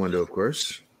on the wrong window, of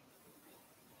course.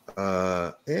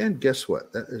 And guess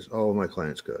what? That is all of my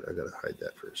client's code. I got to hide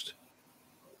that first.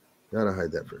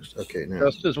 Okay, now.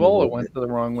 Just as well, it went to the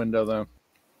wrong window, though.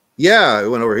 Yeah, it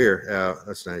went over here.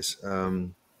 That's nice. How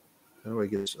do I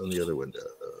get this on the other window?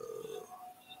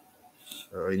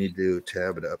 So I need to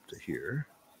tab it up to here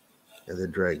and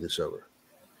then drag this over.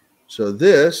 So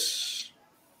this,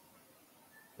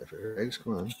 if it drags,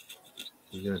 come on.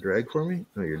 You going to drag for me?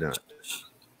 No, you're not.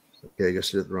 Okay, I guess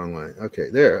I did it the wrong way. Okay,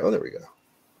 there. Oh, there we go.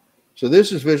 So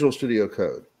this is Visual Studio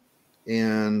Code.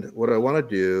 And what I want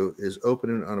to do is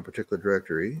open it on a particular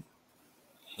directory.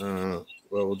 Well,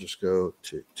 we'll just go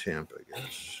to temp, I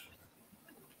guess.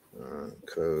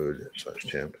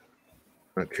 Code/temp.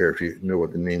 I don't care if you know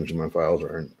what the names of my files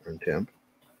are in temp.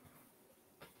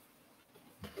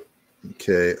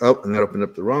 Okay. Oh, and that opened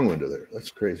up the wrong window there.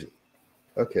 That's crazy.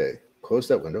 Okay. Close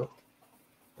that window.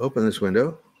 Open this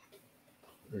window.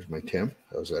 There's my temp.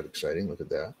 How's that exciting? Look at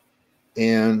that.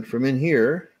 And from in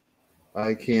here,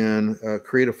 I can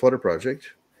create a Flutter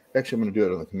project. Actually, I'm going to do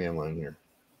it on the command line here.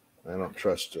 I don't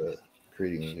trust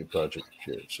creating a new project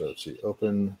here. So let's see.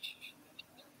 Open.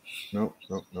 No.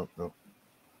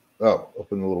 Oh,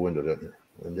 open the little window down here.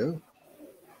 Window.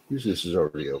 Usually this is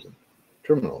already open.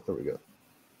 Terminal. There we go.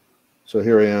 So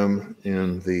here I am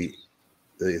in the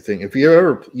thing. If you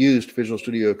ever used Visual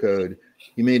Studio Code,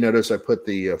 you may notice I put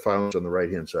the files on the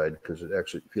right-hand side because it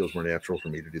actually feels more natural for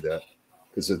me to do that,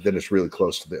 because then it's really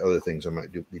close to the other things I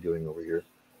might be doing over here.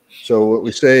 So what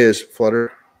we say is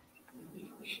Flutter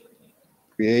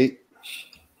create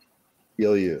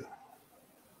BLU.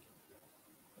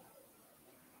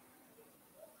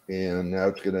 And now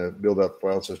it's going to build out the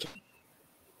file system.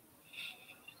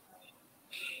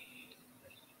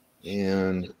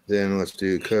 And then let's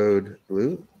do code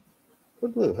blue.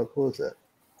 Code blue, how cool is that?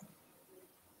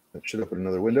 That should open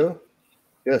another window.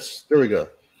 Yes, there we go.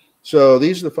 So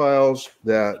these are the files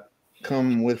that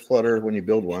come with Flutter when you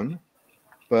build one.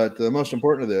 But the most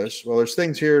important of this, well, there's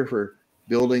things here for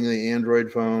building the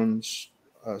Android phones,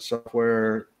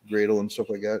 software, Gradle, and stuff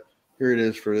like that. Here it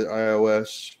is for the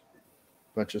iOS.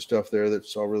 Bunch of stuff there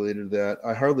that's all related to that.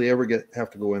 I hardly ever have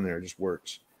to go in there. It just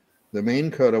works. The main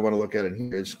code I want to look at in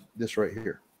here is this right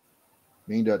here,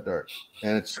 main.dart.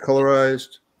 And it's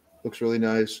colorized. Looks really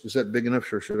nice. Is that big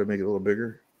enough? Or should I make it a little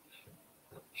bigger?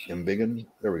 Embiggen.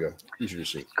 There we go. Easier to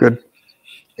see. Good.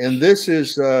 And this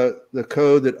is the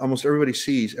code that almost everybody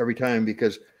sees every time,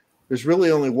 because there's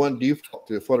really only one default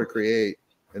to Flutter create,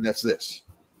 and that's this.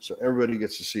 So everybody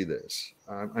gets to see this.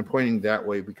 I'm pointing that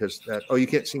way because that, oh, you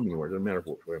can't see me anymore. It doesn't matter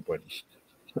which way I'm pointing.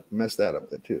 Mess that up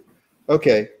then too.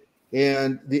 Okay.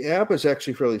 And the app is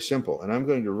actually fairly simple. And I'm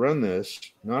going to run this,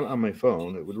 not on my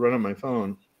phone. It would run on my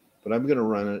phone, but I'm going to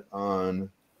run it on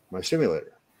my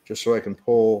simulator just so I can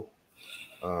pull,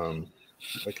 I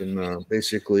can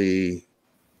basically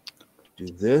do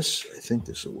this. I think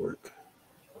this will work.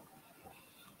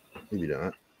 Maybe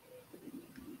not.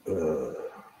 What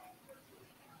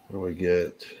do I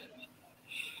get?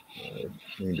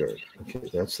 Dart. Okay,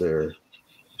 that's there.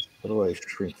 How do I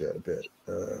shrink that a bit?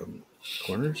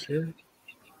 Corners here?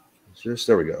 Is this?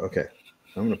 There we go. Okay.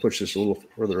 I'm going to push this a little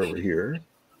further over here.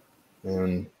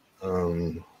 And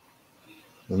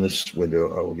this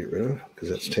window I will get rid of because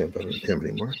that's temp. I don't need temp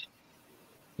anymore.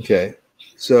 Okay.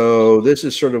 So this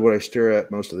is sort of what I stare at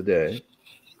most of the day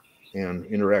and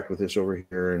interact with this over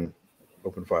here and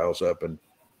open files up. And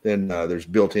then there's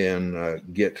built-in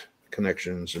Git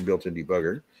connections and built-in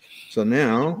debugger. So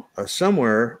now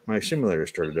somewhere my simulator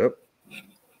started up.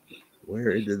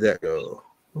 Where did that go?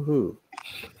 Woohoo!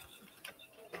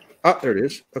 Ah, there it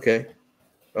is. Okay.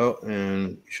 Oh,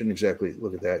 and you shouldn't exactly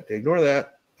look at that. Ignore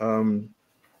that.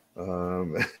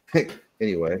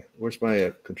 Anyway, where's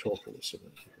my control for this?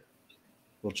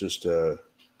 We'll just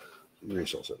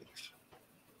erase all settings.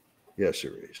 Yes,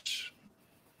 erase.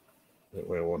 That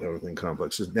way I won't have anything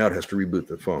complex. Now it has to reboot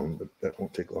the phone, but that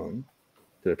won't take long.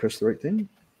 Did I press the right thing?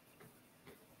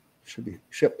 Should be.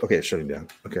 Okay, it's shutting down.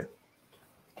 Okay.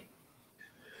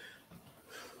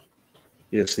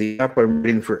 Yes, the app I'm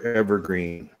reading for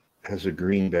Evergreen has a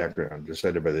green background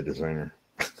decided by the designer.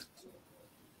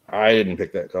 I didn't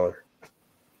pick that color.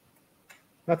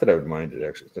 Not that I would mind it,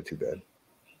 actually. It's not too bad.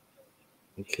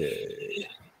 Okay.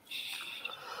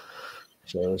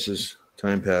 So this is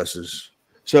time passes.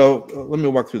 So let me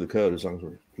walk through the code as long as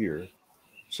we're here.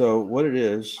 So what it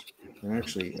is, and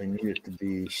actually I need it to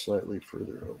be slightly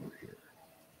further over here.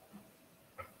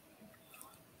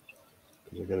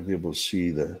 Because I got to be able to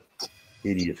see the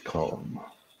 80th column.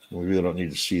 We really don't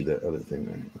need to see that other thing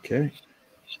there. Okay.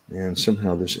 And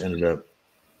somehow this ended up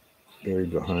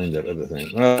buried behind that other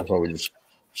thing. I'll probably just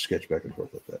sketch back and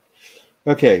forth like that.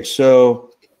 Okay.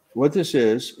 So what this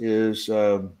is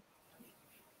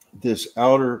this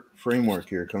outer framework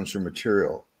here comes from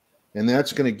material. And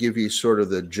that's going to give you sort of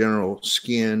the general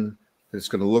skin. It's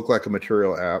going to look like a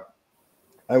material app.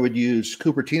 I would use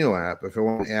Cupertino app if I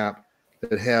want an app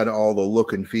that had all the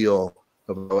look and feel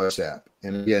of an OS app.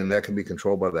 And again, that can be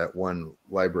controlled by that one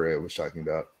library I was talking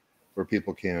about, where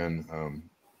people can,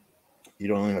 you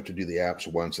don't only have to do the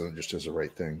apps once and it just does the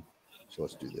right thing. So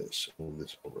let's do this. Move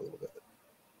this over a little bit.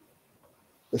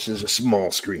 This is a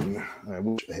small screen. I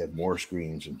wish I had more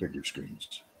screens and bigger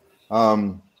screens.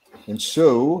 And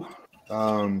so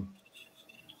I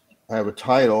have a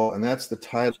title, and that's the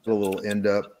title that will end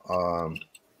up on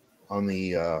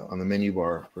the menu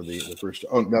bar for the first.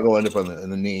 Oh, that'll end up in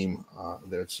the name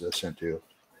that it's sent to.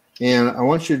 And I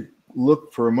want you to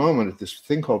look for a moment at this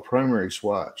thing called primary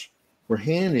swatch. We're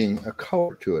handing a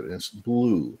color to it, and it's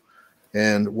blue.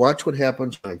 And watch what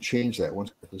happens when I change that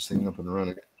once I get this thing up and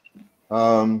running.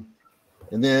 And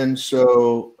then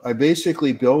so I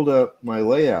basically build up my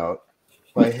layout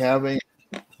by having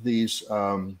these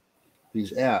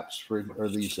apps or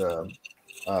these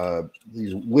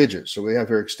widgets. So we have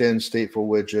here extend stateful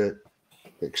widget,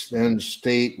 extend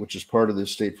state, which is part of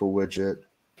this stateful widget.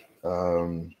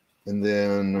 And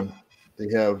then they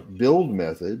have build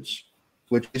methods,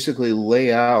 which basically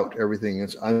lay out everything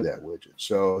that's on that widget.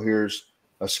 So here's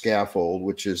a scaffold,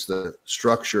 which is the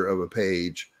structure of a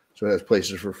page. So it has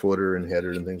places for footer and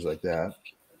header and things like that.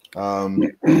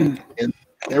 And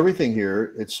everything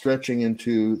here, it's stretching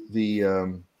into the,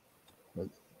 I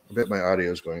bet my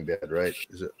audio is going bad, right?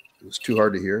 It's too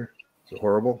hard to hear? Is it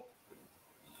horrible?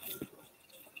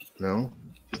 No?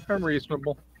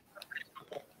 Unreasonable.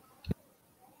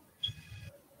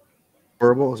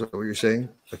 Horrible? Is that what you're saying?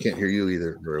 I can't hear you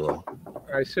either very well.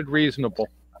 I said reasonable.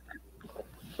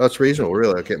 That's reasonable,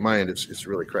 really. I can't mind. It's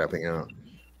really crapping out.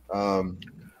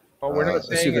 Well, we're not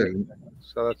saying anything,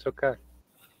 so that's okay.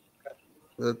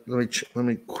 Let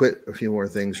me quit a few more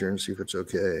things here and see if it's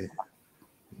okay.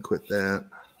 Quit that.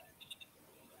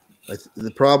 The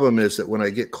problem is that when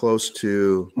I get close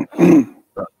to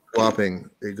swapping,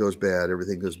 it goes bad.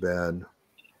 Everything goes bad.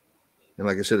 And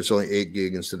like I said, it's only 8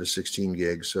 gig instead of 16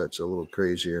 gigs, so it's a little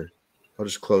crazier. I'll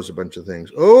just close a bunch of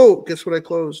things. Oh, guess what I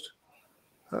closed?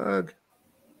 Hug.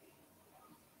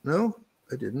 No,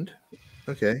 I didn't.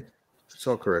 Okay. It's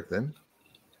all correct then.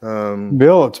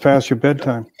 Bill, it's past your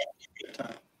bedtime.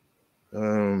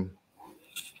 Thank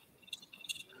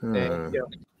you.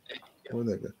 Where'd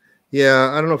that go?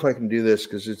 Yeah, I don't know if I can do this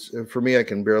because it's for me. I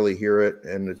can barely hear it,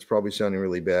 and it's probably sounding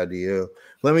really bad to you.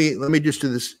 Let me just do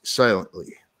this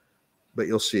silently, but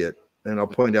you'll see it, and I'll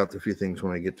point out a few things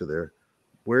when I get to there.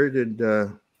 Where did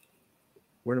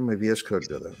my VS Code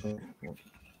go? Though? Oh.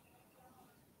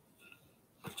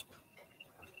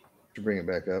 To bring it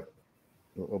back up.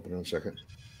 We'll open in a second.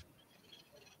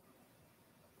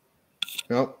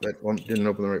 No, that one didn't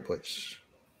open the right place.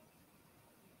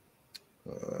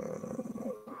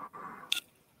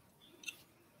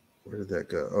 Where did that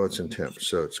go? Oh, it's in temp.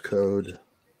 So it's code.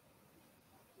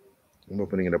 I'm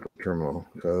opening it up with terminal.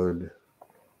 Code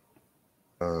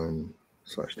 /temp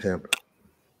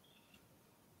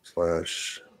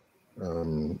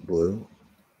 /blue.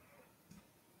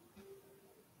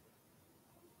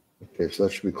 Okay, so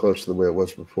that should be close to the way it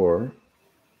was before.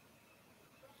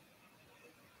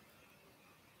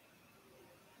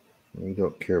 We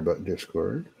don't care about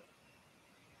Discord.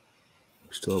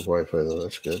 We still have Wi-Fi though,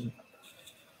 that's good.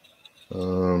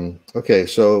 Okay,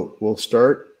 so we'll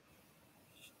start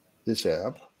this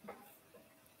app.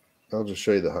 I'll just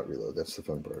show you the hot reload. That's the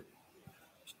fun part.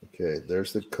 Okay,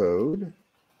 there's the code.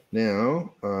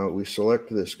 Now we select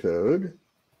this code,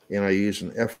 and I use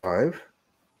an F5,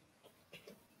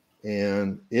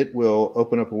 and it will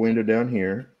open up a window down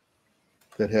here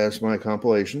that has my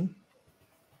compilation.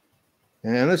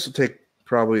 And this will take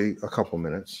probably a couple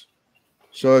minutes.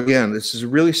 So again, this is a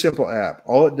really simple app.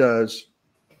 All it does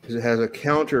is it has a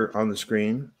counter on the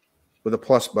screen with a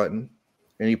plus button,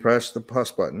 and you press the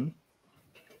plus button,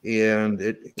 and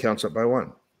it counts up by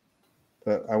 1.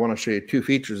 But I want to show you 2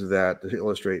 features of that to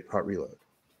illustrate hot reload.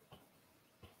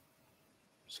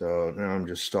 So now I'm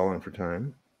just stalling for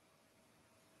time,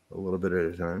 a little bit at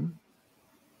a time.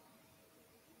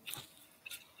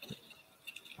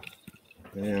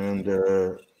 And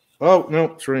oh no,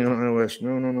 it's running on iOS.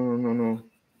 No.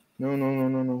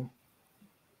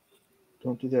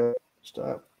 Don't do that.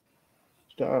 Stop.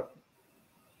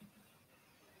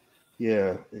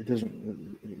 Yeah, it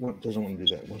doesn't want to do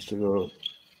that. It wants to go.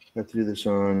 I have to do this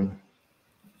on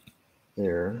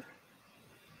there.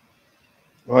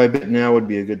 Oh, I bet now would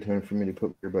be a good time for me to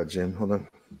put earbuds in. Hold on.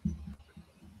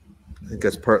 I think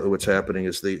that's partly what's happening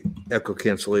is the echo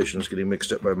cancellation is getting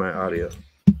mixed up by my audio.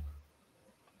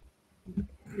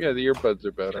 Yeah, the earbuds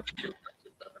are better.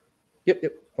 Yep.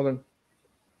 Hold on.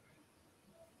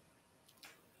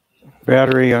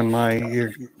 Battery on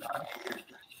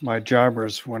my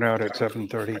jobbers went out at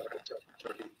 7:30.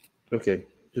 Okay,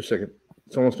 just a second.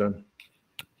 It's almost done.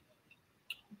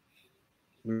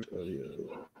 Where's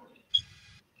audio?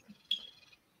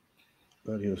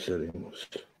 Audio settings.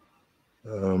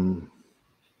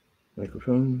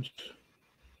 Microphones.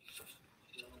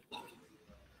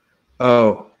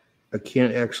 Oh, I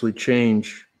can't actually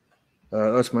change.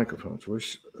 That's microphones.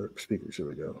 Where's speakers? Here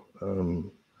we go.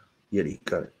 Yeti,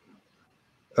 got it.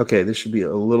 Okay, this should be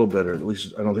a little better. At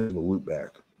least I don't think it'll loop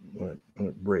back when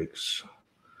it breaks.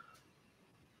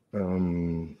 Okay,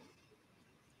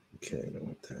 I don't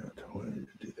want that. Why did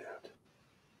it do that?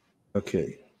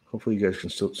 Okay, hopefully you guys can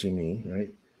still see me,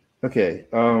 right? Okay,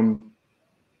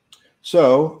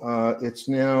 so it's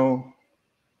now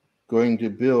going to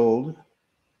build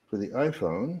for the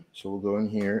iPhone. So we'll go in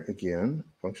here again,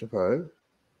 function 5.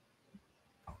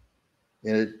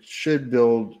 And it should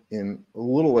build in a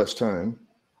little less time,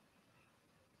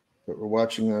 but we're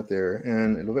watching that there,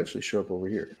 and it'll eventually show up over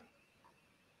here.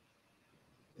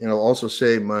 And I'll also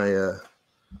say my,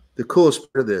 the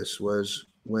coolest part of this was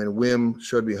when Wim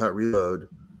showed me hot reload,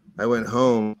 I went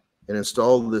home and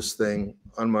installed this thing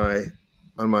on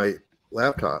my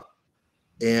laptop.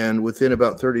 And within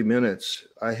about 30 minutes,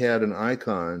 I had an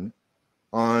icon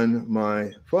on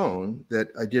my phone that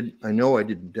I know I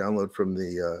didn't download from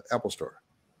the Apple Store.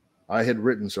 I had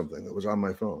written something that was on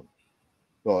my phone.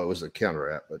 Well, it was a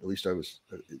counter app, but at least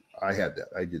I had that.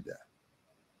 I did that.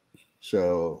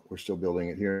 So we're still building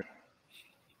it here.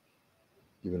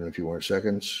 Give it a few more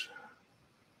seconds.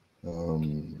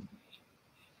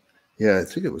 Yeah, I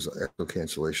think it was echo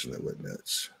cancellation that went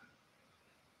nuts.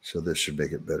 So this should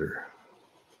make it better.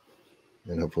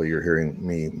 And hopefully you're hearing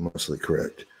me mostly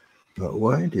correct. But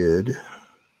why did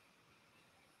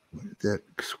that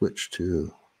switch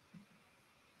to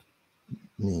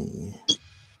me?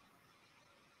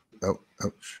 Oh,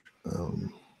 ouch. How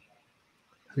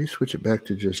do you switch it back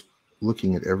to just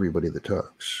looking at everybody that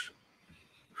talks?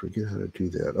 Forget how to do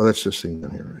that. Oh, that's this thing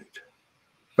down here, right?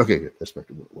 Okay, good. That's back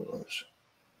to what it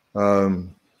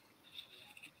was.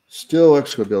 Still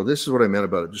Xcode build. This is what I meant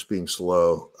about it just being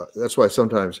slow. That's why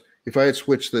sometimes if I had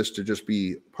switched this to just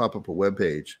be pop up a web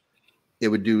page, it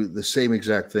would do the same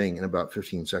exact thing in about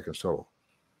 15 seconds total.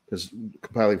 Because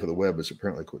compiling for the web is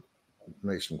apparently quick,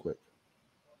 nice and quick.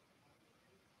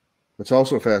 What's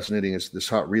also fascinating is this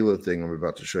hot reload thing I'm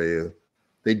about to show you.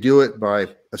 They do it by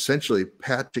essentially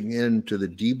patching into the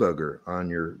debugger on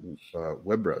your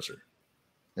web browser.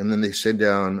 And then they send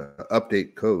down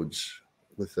update codes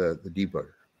with the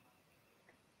debugger.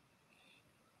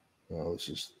 Oh, this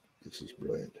is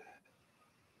brilliant.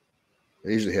 I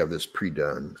usually have this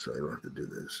pre-done, so I don't have to do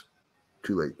this.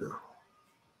 Too late, though.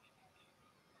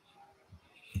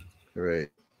 All right.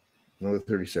 Another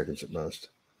 30 seconds at most.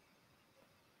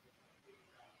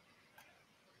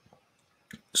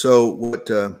 So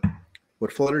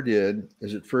what Flutter did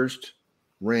is it first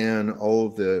ran all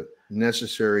of the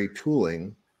necessary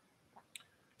tooling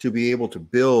to be able to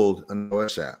build an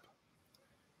OS app.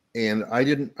 And I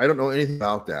don't know anything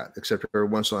about that, except every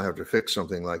once in a while I have to fix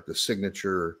something like the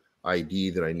signature ID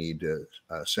that I need to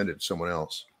send it to someone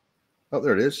else. Oh,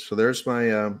 there it is. So there's my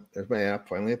app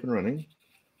finally up and running.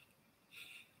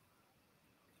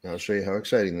 I'll show you how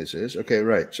exciting this is. Okay,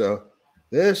 right. So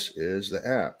this is the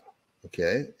app.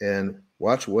 Okay, and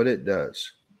watch what it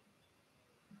does.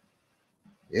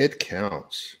 It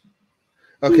counts.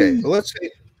 Okay, well, let's say,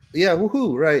 yeah,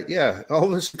 woohoo, right, yeah, all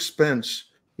this expense,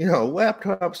 you know,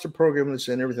 laptops to program this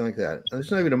in, everything like that. And there's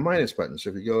not even a minus button,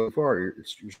 so if you go far, you're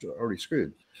already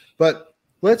screwed. But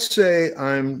let's say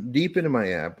I'm deep into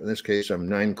my app. In this case, I'm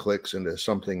 9 clicks into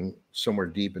something somewhere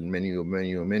deep in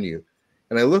menu.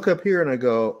 And I look up here and I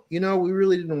go, you know, we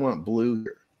really didn't want blue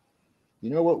here.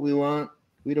 You know what we want?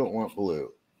 We don't want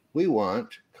blue. We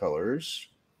want colors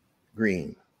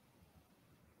green.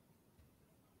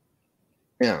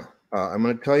 Now, I'm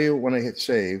going to tell you when I hit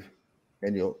save,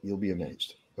 and you'll be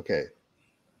amazed. Okay,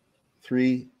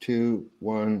 3, 2,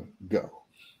 1, go.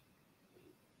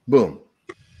 Boom.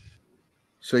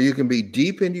 So you can be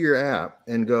deep into your app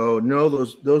and go, no,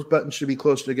 those buttons should be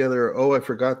close together. Oh, I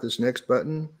forgot this next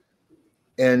button.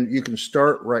 And you can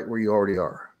start right where you already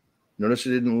are. Notice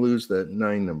it didn't lose the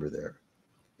 9 number there.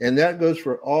 And that goes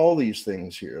for all these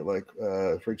things here. Like,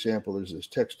 for example, there's this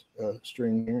text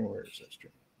string here. Where is that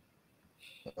string?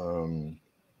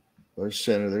 There's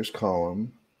center, there's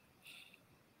column.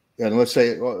 And let's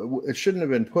say, well, it shouldn't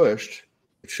have been pushed.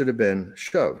 It should have been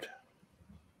shoved.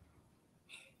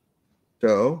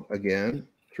 So again,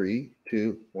 3,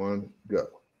 2, 1, go.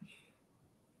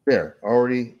 There,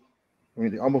 already, I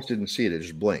mean, almost didn't see it. It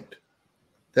just blinked.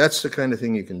 That's the kind of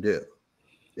thing you can do.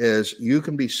 Is you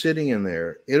can be sitting in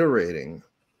there iterating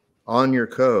on your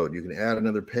code. You can add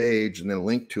another page and then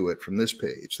link to it from this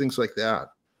page, things like that,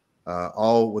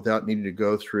 all without needing to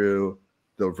go through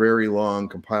the very long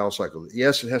compile cycle.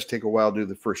 Yes, it has to take a while to do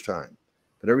the first time,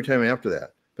 but every time after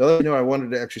that. But you know, I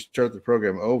wanted to actually start the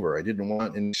program over. I didn't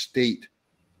want any state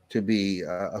to be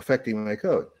affecting my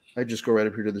code. I just go right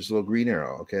up here to this little green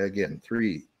arrow. Okay, again,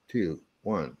 3, 2,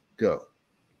 1, go.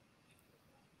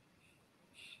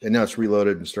 And now it's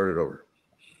reloaded and started over.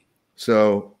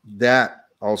 So that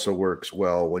also works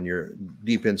well when you're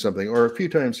deep in something, or a few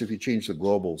times if you change the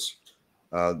globals,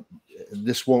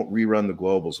 this won't rerun the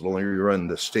globals. It'll only rerun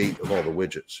the state of all the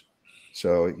widgets.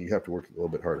 So you have to work a little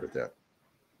bit harder at that.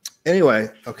 Anyway,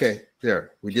 okay,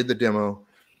 there. We did the demo,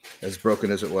 as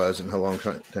broken as it was and how long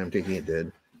time taking it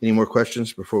did. Any more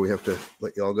questions before we have to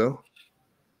let y'all go?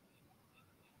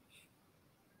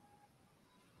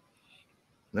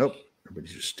 Nope.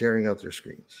 Everybody's just staring out their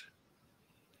screens.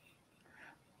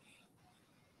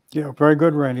 Yeah, very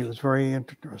good, Randy. It was very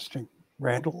interesting.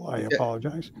 Randall, I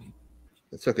apologize.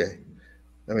 It's okay.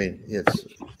 I mean, it's,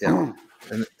 yeah.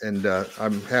 And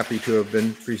I'm happy to have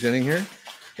been presenting here.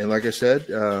 And like I said,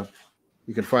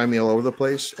 you can find me all over the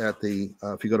place at the,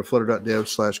 if you go to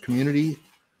flutter.dev/community,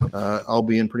 I'll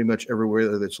be in pretty much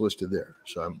everywhere that's listed there.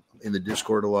 So I'm in the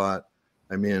Discord a lot.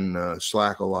 I'm in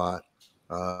Slack a lot.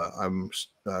 I'm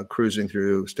cruising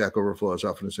through Stack Overflow as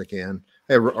often as I can.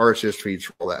 I have RSS feeds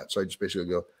for all that. So I just basically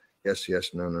go, yes,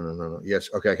 yes, no, no, no, no, no. Yes,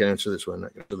 okay, I can answer this one, I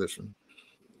can answer this one.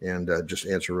 And just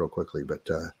answer real quickly. But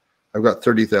I've got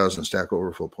 30,000 Stack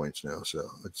Overflow points now. So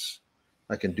it's,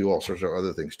 I can do all sorts of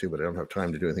other things too, but I don't have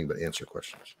time to do anything but answer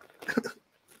questions.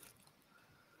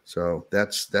 So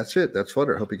that's it. That's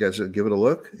Flutter. I hope you guys give it a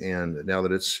look. And now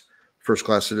that it's first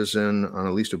class citizen on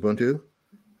at least Ubuntu,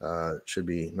 it should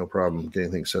be no problem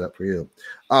getting things set up for you.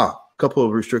 A couple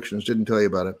of restrictions, didn't tell you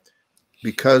about it.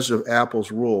 Because of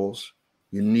Apple's rules,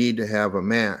 you need to have a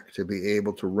Mac to be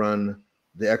able to run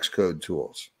the Xcode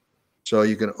tools. So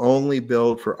you can only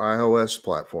build for iOS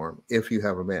platform if you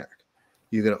have a Mac.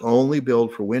 You can only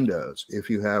build for Windows if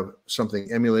you have something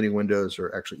emulating Windows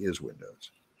or actually is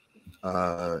Windows.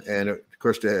 And of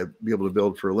course, to be able to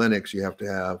build for Linux, you have to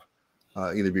have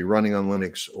either be running on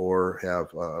Linux or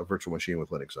have a virtual machine with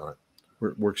Linux on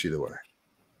it. Works either way.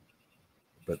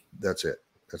 But that's it.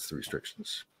 That's the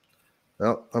restrictions.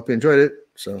 Well, hope you enjoyed it.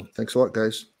 So thanks a lot,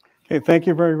 guys. Okay, thank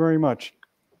you very, very much.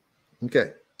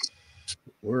 Okay.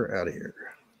 We're out of here.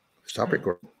 Stop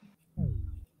recording.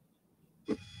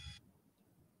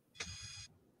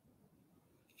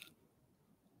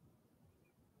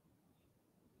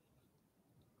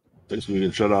 Thanks. We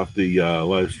can shut off the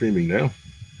live streaming now.